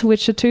horse,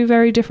 which are two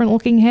very different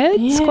looking heads.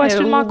 Yeah,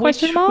 Question mark,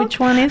 question mark. Which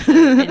one is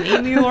it?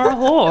 An emu or a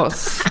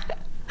horse?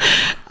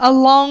 A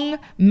long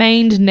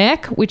maned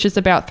neck, which is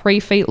about 3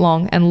 feet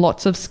long, and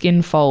lots of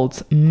skin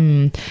folds.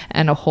 And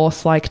a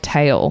horse-like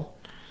tail.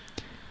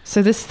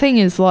 So this thing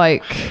is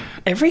like,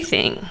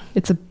 Everything.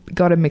 it's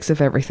got a mix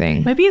of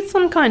everything. Maybe it's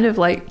some kind of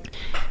like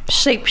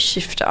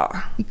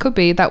shapeshifter. It could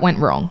be that went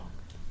wrong.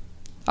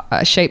 A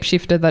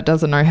shapeshifter that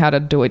doesn't know how to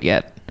do it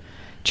yet.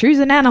 Choose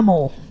an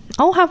animal.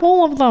 I'll have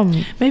all of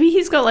them. Maybe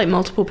he's got like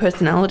multiple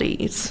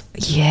personalities.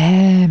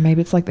 Yeah, maybe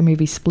it's like the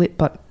movie Split,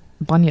 but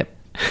bunyip.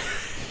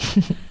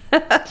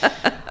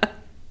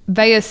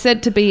 They are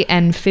said to be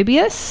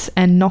amphibious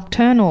and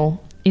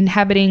nocturnal,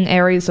 inhabiting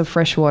areas of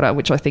freshwater,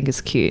 which I think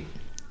is cute.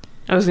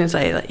 I was going to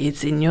say, like,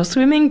 it's in your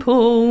swimming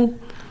pool.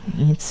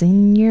 It's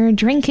in your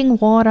drinking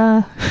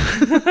water.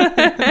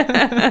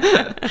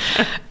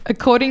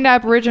 According to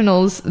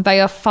Aboriginals, they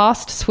are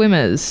fast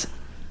swimmers.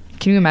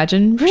 Can you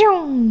imagine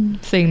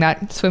seeing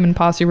that swimming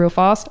past you real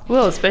fast?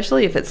 Well,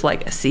 especially if it's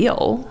like a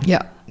seal.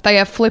 Yeah. They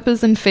have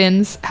flippers and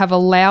fins, have a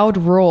loud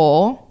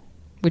roar,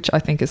 which I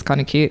think is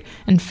kind of cute,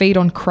 and feed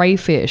on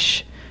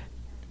crayfish,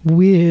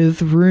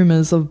 with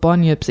rumours of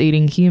bunyips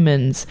eating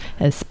humans,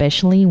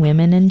 especially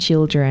women and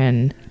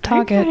children.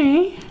 Target.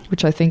 Okay.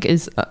 Which I think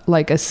is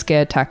like a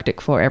scare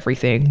tactic for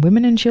everything.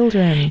 Women and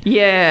children.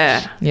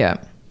 Yeah. Yeah.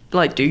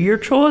 Like, do your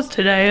chores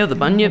today or the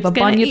bunyip's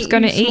going to eat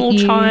gonna you, small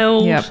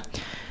child. Yeah.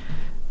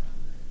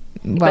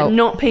 Well, But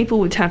not people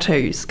with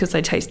tattoos because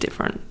they taste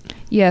different.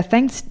 yeah,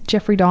 thanks,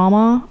 Jeffrey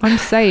Dahmer. I'm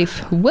safe.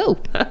 Whoa.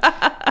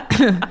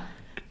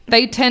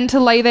 They tend to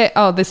lay their...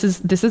 Oh, this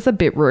is a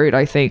bit rude,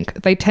 I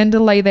think. They tend to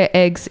lay their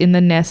eggs in the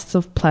nests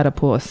of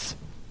platypus.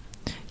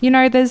 You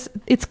know,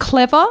 it's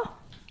clever.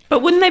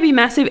 But wouldn't they be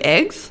massive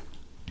eggs?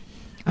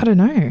 I don't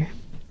know.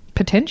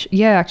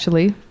 Yeah,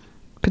 actually.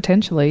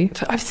 Potentially.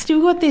 So I've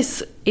still got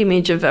this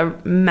image of a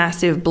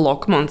massive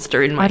block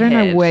monster in my head. I don't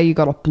know where you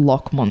got a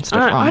block monster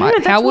from. I don't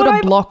know, How that's would what a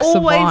I've block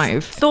always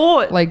survive?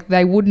 thought. Like,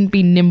 they wouldn't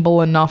be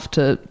nimble enough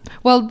to...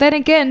 Well, then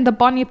again, the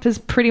bunyip is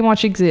pretty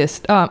much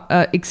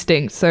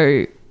extinct,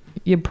 so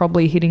you're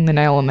probably hitting the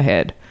nail on the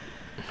head.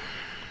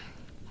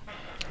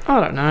 I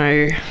don't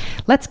know.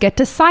 Let's get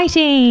to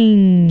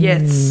sightings.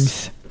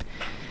 Yes.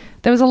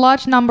 There was a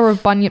large number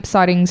of bunyip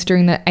sightings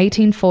during the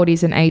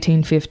 1840s and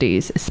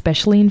 1850s,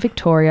 especially in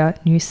Victoria,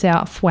 New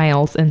South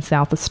Wales and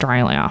South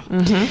Australia.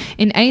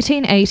 In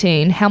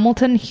 1818,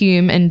 Hamilton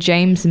Hume and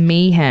James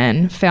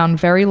Meehan found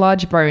very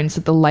large bones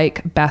at the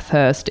Lake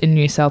Bathurst in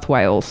New South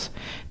Wales.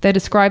 They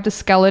described the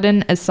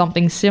skeleton as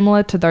something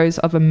similar to those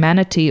of a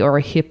manatee or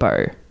a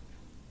hippo.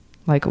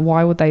 Like,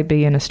 why would they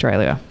be in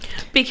Australia?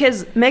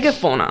 Because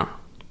megafauna.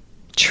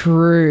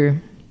 True.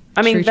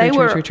 I mean, they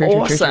were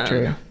awesome.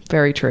 True.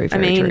 Very true. I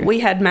mean, we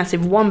had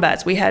massive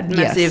wombats, we had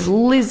massive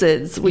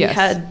lizards, we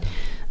had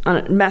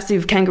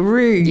massive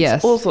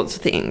kangaroos, all sorts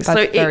of things.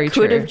 That's so it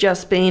could have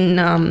just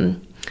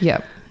been,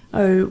 Yep.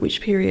 oh,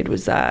 which period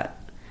was that?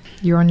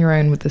 You're on your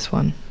own with this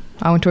one.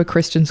 I went to a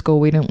Christian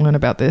school. We didn't learn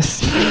about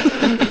this.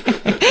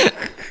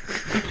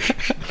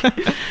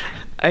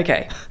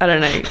 Okay, I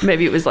don't know.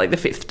 Maybe it was like the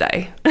 5th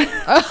day.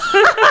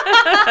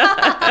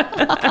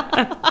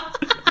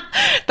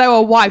 They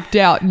were wiped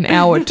out in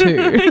hour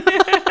 2.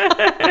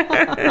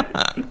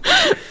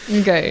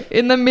 Okay.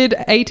 In the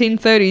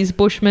mid-1830s,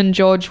 Bushman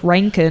George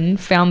Rankin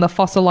found the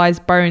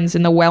fossilized bones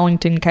in the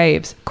Wellington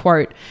Caves.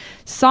 Quote,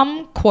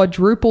 some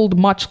quadrupled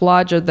much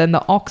larger than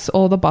the ox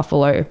or the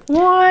buffalo.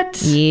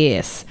 What?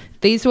 Yes.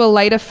 These were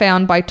later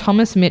found by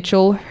Thomas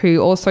Mitchell, who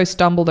also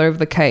stumbled over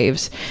the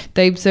caves.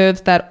 They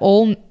observed that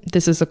all,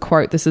 this is a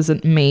quote, this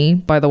isn't me,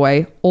 by the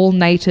way, all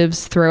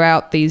natives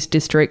throughout these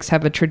districts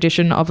have a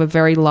tradition of a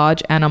very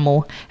large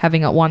animal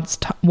having at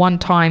one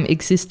time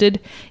existed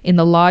in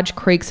the large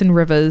creeks and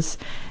rivers,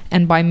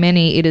 and by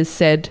many it is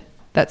said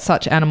that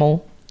such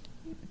animal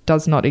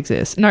does not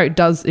exist. No, it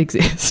does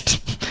exist.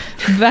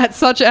 That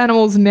such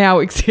animals now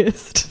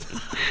exist.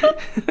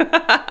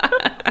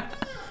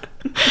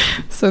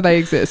 So they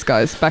exist,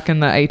 guys, back in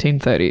the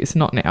 1830s,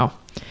 not now.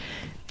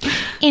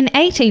 In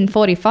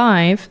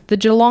 1845, the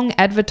Geelong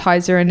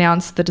Advertiser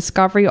announced the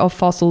discovery of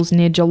fossils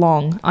near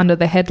Geelong under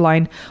the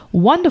headline,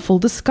 Wonderful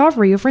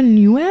Discovery of a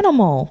New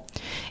Animal.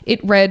 It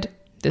read,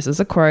 this is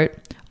a quote,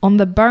 on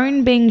the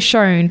bone being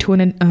shown to an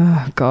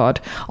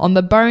intelligent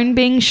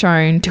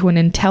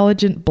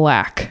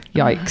black.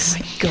 Yikes. Oh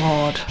my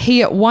God.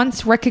 He at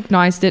once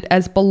recognized it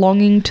as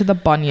belonging to the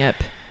bunyip,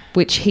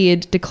 which he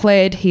had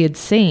declared he had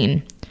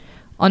seen.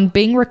 On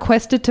being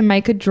requested to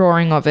make a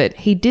drawing of it,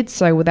 he did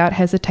so without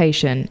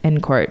hesitation,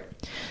 end quote.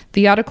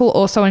 The article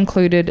also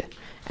included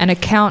an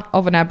account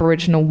of an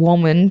Aboriginal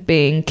woman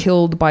being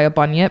killed by a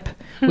bunyip,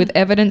 with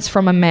evidence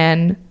from a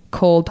man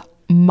called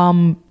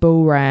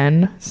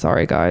Mumburan,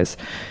 sorry guys,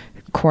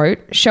 quote,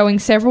 showing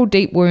several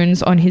deep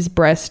wounds on his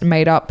breast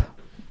made up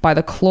by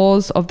the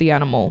claws of the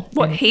animal.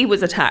 What, he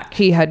was attacked?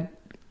 He had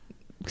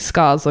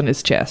scars on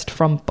his chest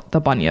from the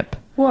bunyip.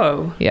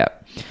 Whoa. Yeah.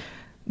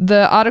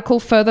 The article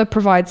further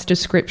provides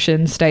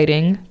description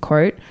stating,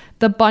 quote,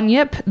 the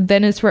bunyip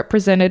then is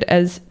represented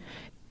as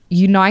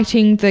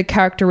uniting the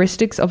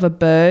characteristics of a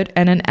bird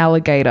and an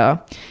alligator.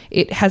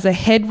 It has a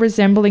head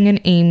resembling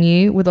an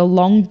emu with a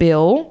long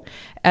bill,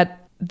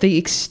 at the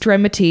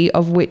extremity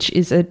of which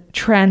is a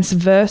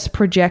transverse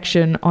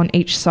projection on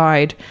each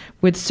side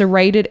with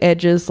serrated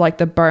edges like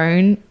the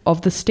bone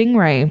of the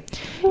stingray.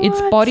 What? Its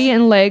body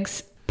and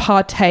legs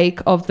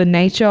partake of the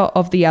nature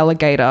of the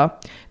alligator.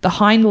 The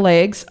hind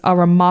legs are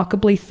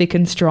remarkably thick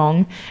and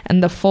strong,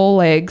 and the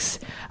forelegs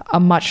are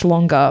much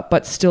longer,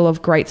 but still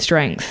of great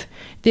strength.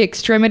 The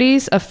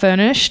extremities are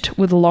furnished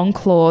with long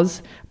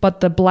claws,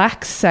 but the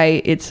blacks say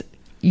its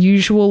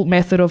usual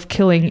method of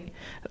killing,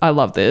 I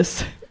love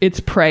this, its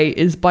prey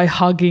is by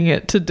hugging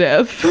it to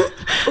death.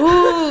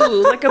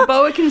 Ooh, like a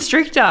boa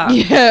constrictor.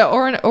 Yeah,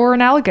 or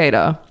an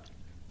alligator.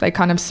 They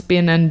kind of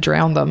spin and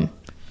drown them.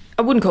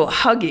 I wouldn't call it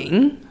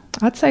hugging.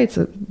 I'd say it's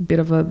a bit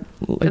of a,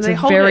 it's they a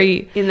hold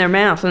very it in their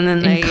mouth and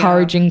then they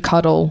encouraging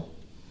cuddle.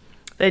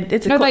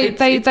 It's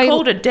They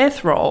called a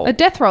death roll. A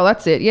death roll,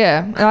 that's it,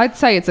 yeah. I'd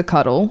say it's a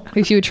cuddle.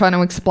 If you were trying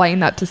to explain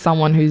that to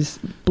someone who's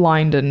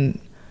blind and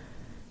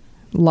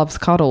loves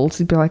cuddles,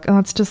 you'd be like, oh,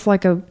 it's just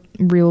like a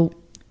real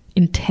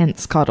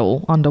intense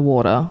cuddle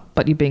underwater,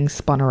 but you're being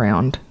spun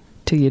around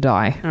till you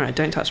die. All right,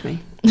 don't touch me.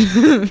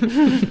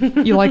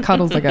 You like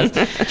cuddles, I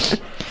guess.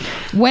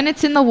 When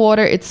it's in the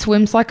water, it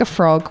swims like a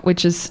frog,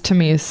 which is, to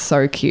me, is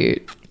so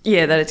cute.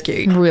 Yeah, that is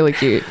cute. Really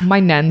cute. My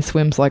nan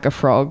swims like a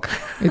frog.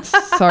 It's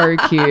so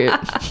cute.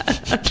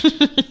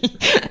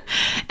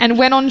 And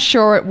when on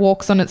shore, it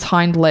walks on its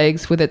hind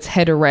legs with its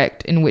head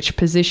erect, in which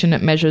position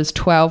it measures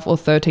 12 or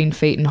 13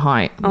 feet in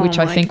height, which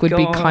I think would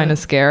be kind of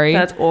scary.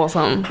 That's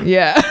awesome.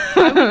 Yeah.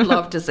 I would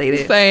love to see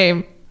this.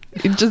 Same.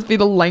 It'd just be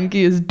the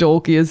lankiest,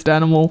 dorkiest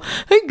animal.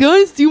 Hey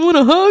guys, do you want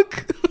a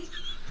hug?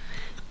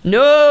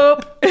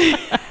 Nope.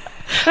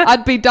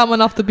 I'd be dumb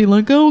enough to be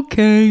like,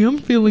 okay, I'm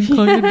feeling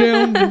kind of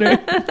down today.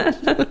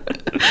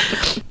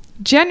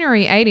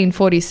 January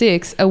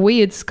 1846, a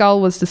weird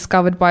skull was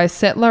discovered by a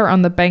settler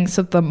on the banks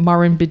of the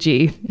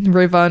Murrumbidgee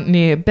River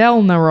near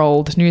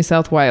Balnarold, New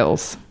South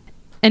Wales.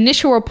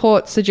 Initial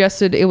reports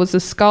suggested it was the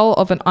skull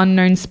of an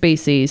unknown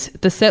species.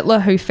 The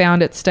settler who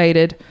found it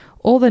stated,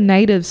 all the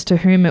natives to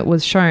whom it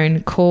was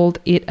shown called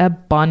it a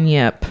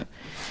bunyip.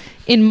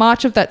 In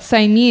March of that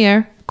same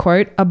year,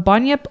 quote, a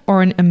bunyip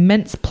or an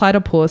immense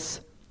platypus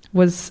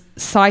was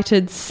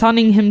sighted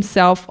sunning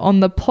himself on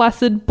the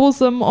placid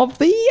bosom of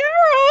the Yarra.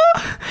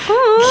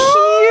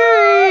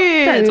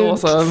 Cute. That's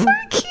awesome. So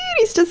cute.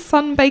 He's just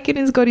sunbaking.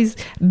 He's got his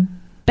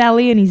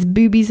belly and his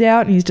boobies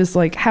out and he's just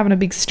like having a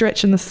big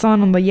stretch in the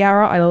sun on the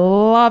Yarra. I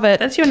love it.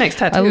 That's your next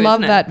tattoo, I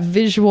love isn't it? that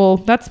visual.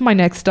 That's my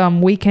next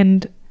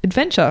weekend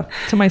adventure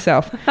to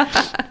myself.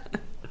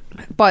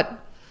 But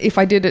if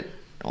I did it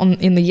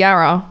in the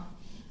Yarra,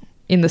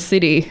 in the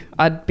city,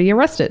 I'd be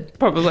arrested.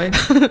 Probably.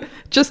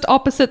 Just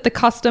opposite the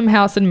Custom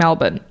House in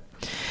Melbourne.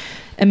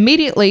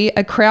 Immediately,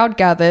 a crowd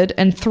gathered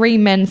and 3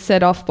 men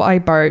set off by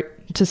boat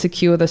to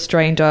secure the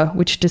stranger,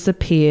 which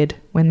disappeared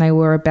when they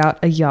were about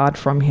a yard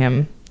from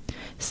him.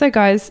 So,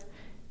 guys,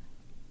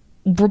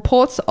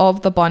 reports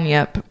of the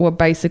bunyip were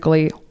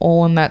basically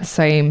all in that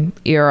same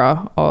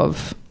era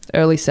of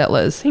early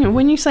settlers. You know,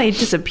 when you say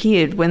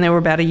disappeared when they were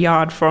about a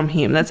yard from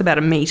him, that's about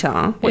a metre.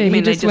 What do you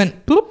mean? He just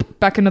went bloop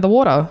back into the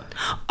water.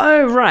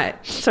 Oh, right.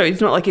 So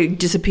it's not like it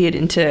disappeared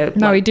into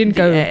No, like, he didn't the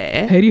go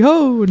air. heady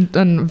ho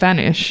and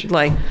vanish.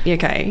 Like,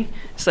 okay.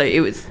 So it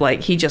was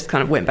like he just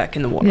kind of went back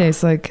in the water. Yeah,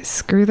 he's like,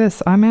 screw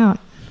this, I'm out.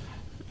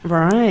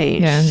 Right.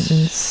 Yeah, and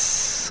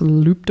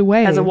slooped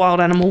away. As a wild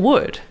animal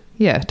would.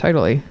 Yeah,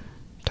 totally.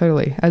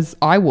 Totally. As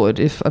I would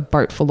if a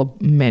boat full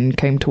of men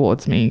came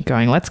towards me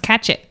going, let's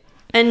catch it.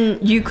 And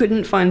you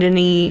couldn't find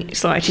any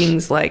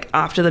sightings like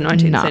after the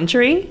 19th No.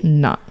 century?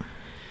 No.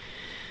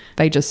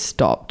 They just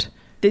stopped.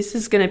 This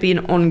is going to be an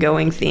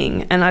ongoing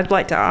thing. And I'd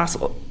like to ask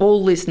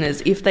all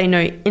listeners if they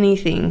know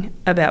anything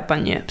about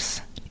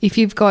bunyips. If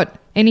you've got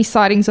any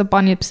sightings of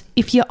bunyips,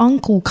 if your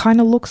uncle kind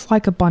of looks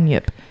like a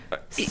bunyip,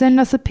 send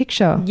us a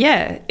picture.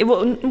 Yeah.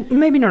 Well,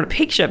 maybe not a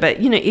picture,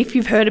 but, you know, if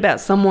you've heard about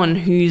someone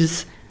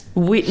who's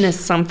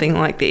witnessed something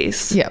like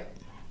this, Yep.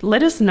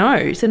 let us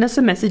know. Send us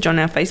a message on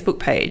our Facebook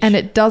page. And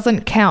it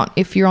doesn't count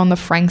if you're on the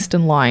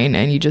Frankston line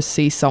and you just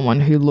see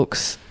someone who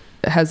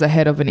has a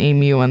head of an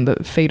emu and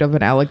the feet of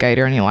an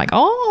alligator and you're like,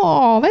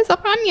 oh, there's a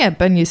bunyip,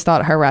 and you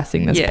start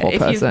harassing this poor if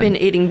person. you've been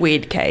eating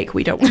weird cake,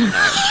 we don't want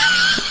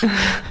to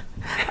know.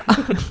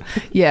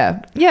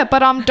 Yeah, but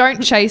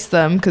don't chase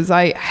them, because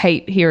I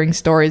hate hearing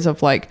stories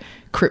of like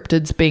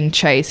cryptids being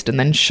chased and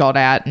then shot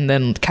at and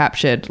then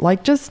captured.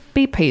 Like, just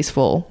be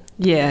peaceful.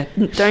 Yeah,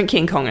 don't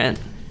King Kong it.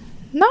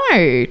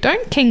 No,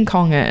 don't King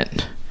Kong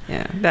it.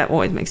 Yeah, that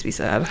always makes me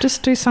sad.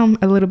 Just do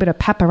a little bit of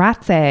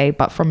paparazzi,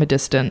 but from a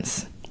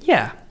distance.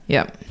 Yeah,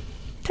 Yep.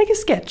 take a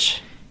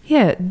sketch.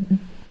 Yeah,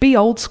 be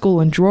old school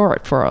and draw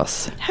it for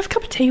us. Have a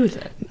cup of tea with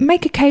it.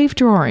 Make a cave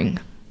drawing.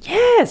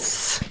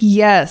 Yes.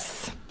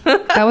 Yes.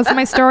 That was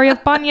my story of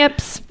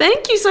bunyips.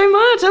 Thank you so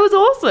much. That was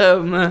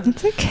awesome.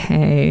 It's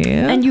okay.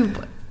 And you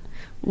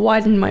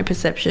widened my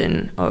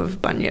perception of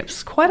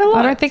bunyips quite a lot.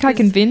 I don't think I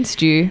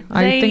convinced you.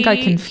 I think I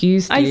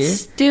confused you. I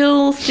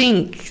still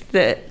think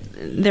that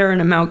they're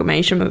an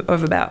amalgamation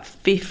of about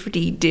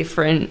 50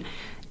 different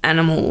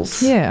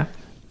animals. Yeah.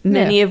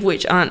 Many of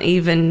which aren't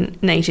even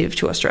native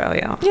to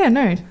Australia. Yeah,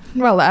 no.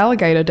 Well, the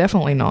alligator,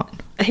 definitely not.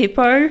 A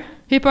hippo.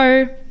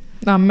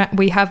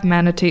 We have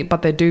manatee,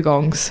 but they're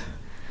dugongs.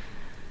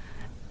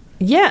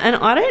 Yeah, and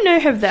I don't know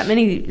have that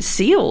many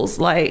seals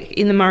like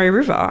in the Murray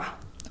River.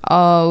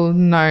 Oh,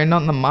 no,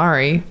 not in the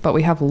Murray, but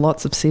we have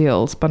lots of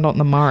seals, but not in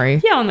the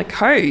Murray. Yeah, on the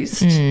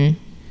coast.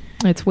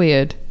 It's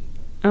weird.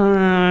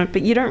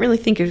 But you don't really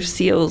think of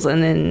seals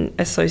and then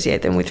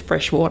associate them with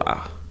fresh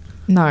water.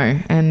 No,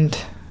 and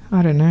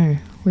I don't know.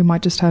 We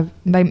might just have...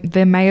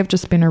 There may have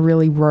just been a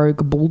really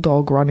rogue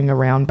bulldog running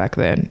around back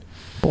then,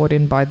 brought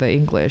in by the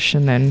English,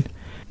 and then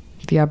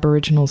the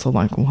Aboriginals are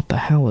like, what the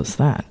hell is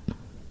that?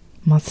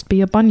 Must be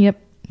a bunyip.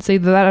 It's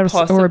either that or a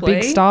Possibly.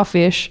 big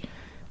starfish.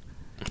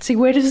 See,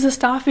 where does the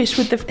starfish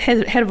with the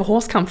head of a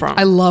horse come from?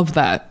 I love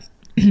that.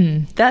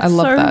 That's I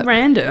love so that.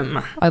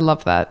 random. I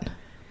love that.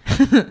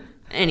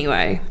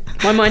 Anyway,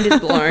 my mind is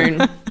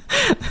blown.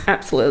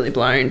 Absolutely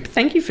blown.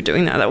 Thank you for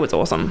doing that. That was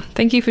awesome.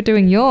 Thank you for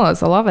doing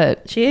yours. I love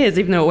it. Cheers,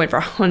 even though it went for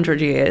 100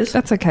 years.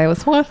 That's okay. It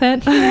was worth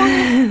it.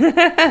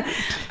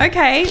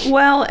 Okay,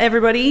 well,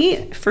 everybody,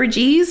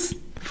 Friggies,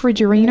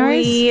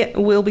 Frigerinos.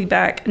 we will be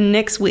back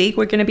next week.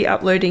 We're going to be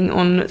uploading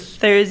on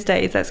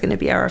Thursdays. That's going to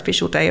be our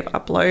official day of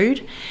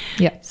upload.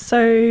 Yep.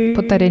 So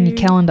Put that in your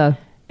calendar.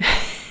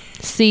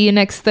 See you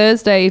next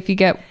Thursday if you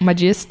get my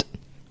gist.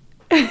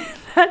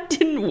 That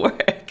didn't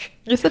work.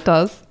 Yes, it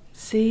does.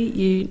 See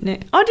you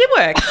next. Oh, it did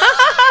work.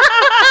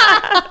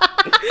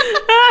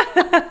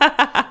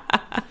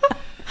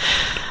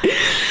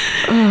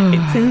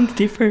 It sounds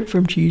different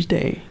from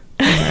Tuesday.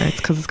 No, it's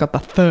because it's got the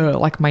th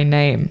like my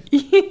name.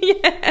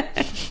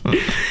 Yeah.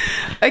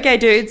 Okay,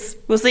 dudes.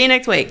 We'll see you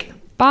next week.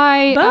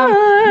 Bye. Bye.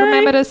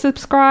 Remember to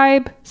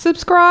subscribe.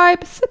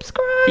 Subscribe.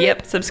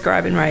 Yep.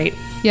 Subscribe and rate.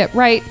 Yep,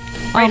 right.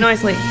 Rate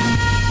nicely.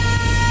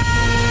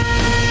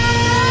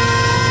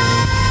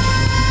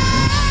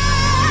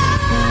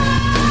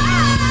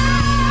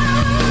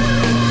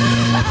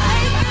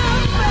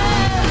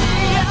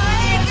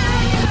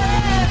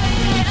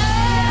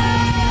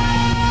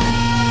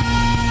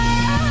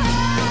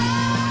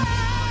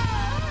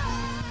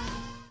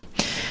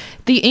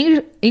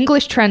 The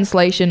English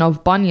translation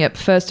of Bunyip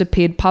first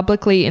appeared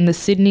publicly in the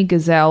Sydney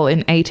Gazelle in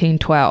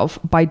 1812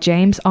 by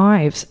James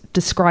Ives,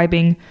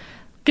 describing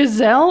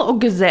Gazelle or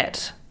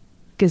Gazette?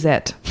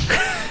 Gazette.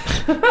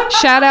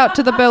 Shout out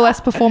to the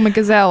burlesque performer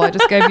Gazelle. I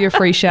just gave you a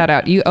free shout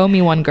out. You owe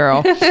me one,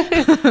 girl.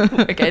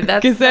 Okay,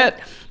 that's Gazette.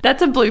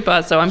 That's a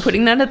blooper, so I'm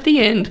putting that at the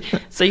end.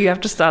 So you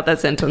have to start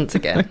that sentence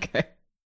again. Okay.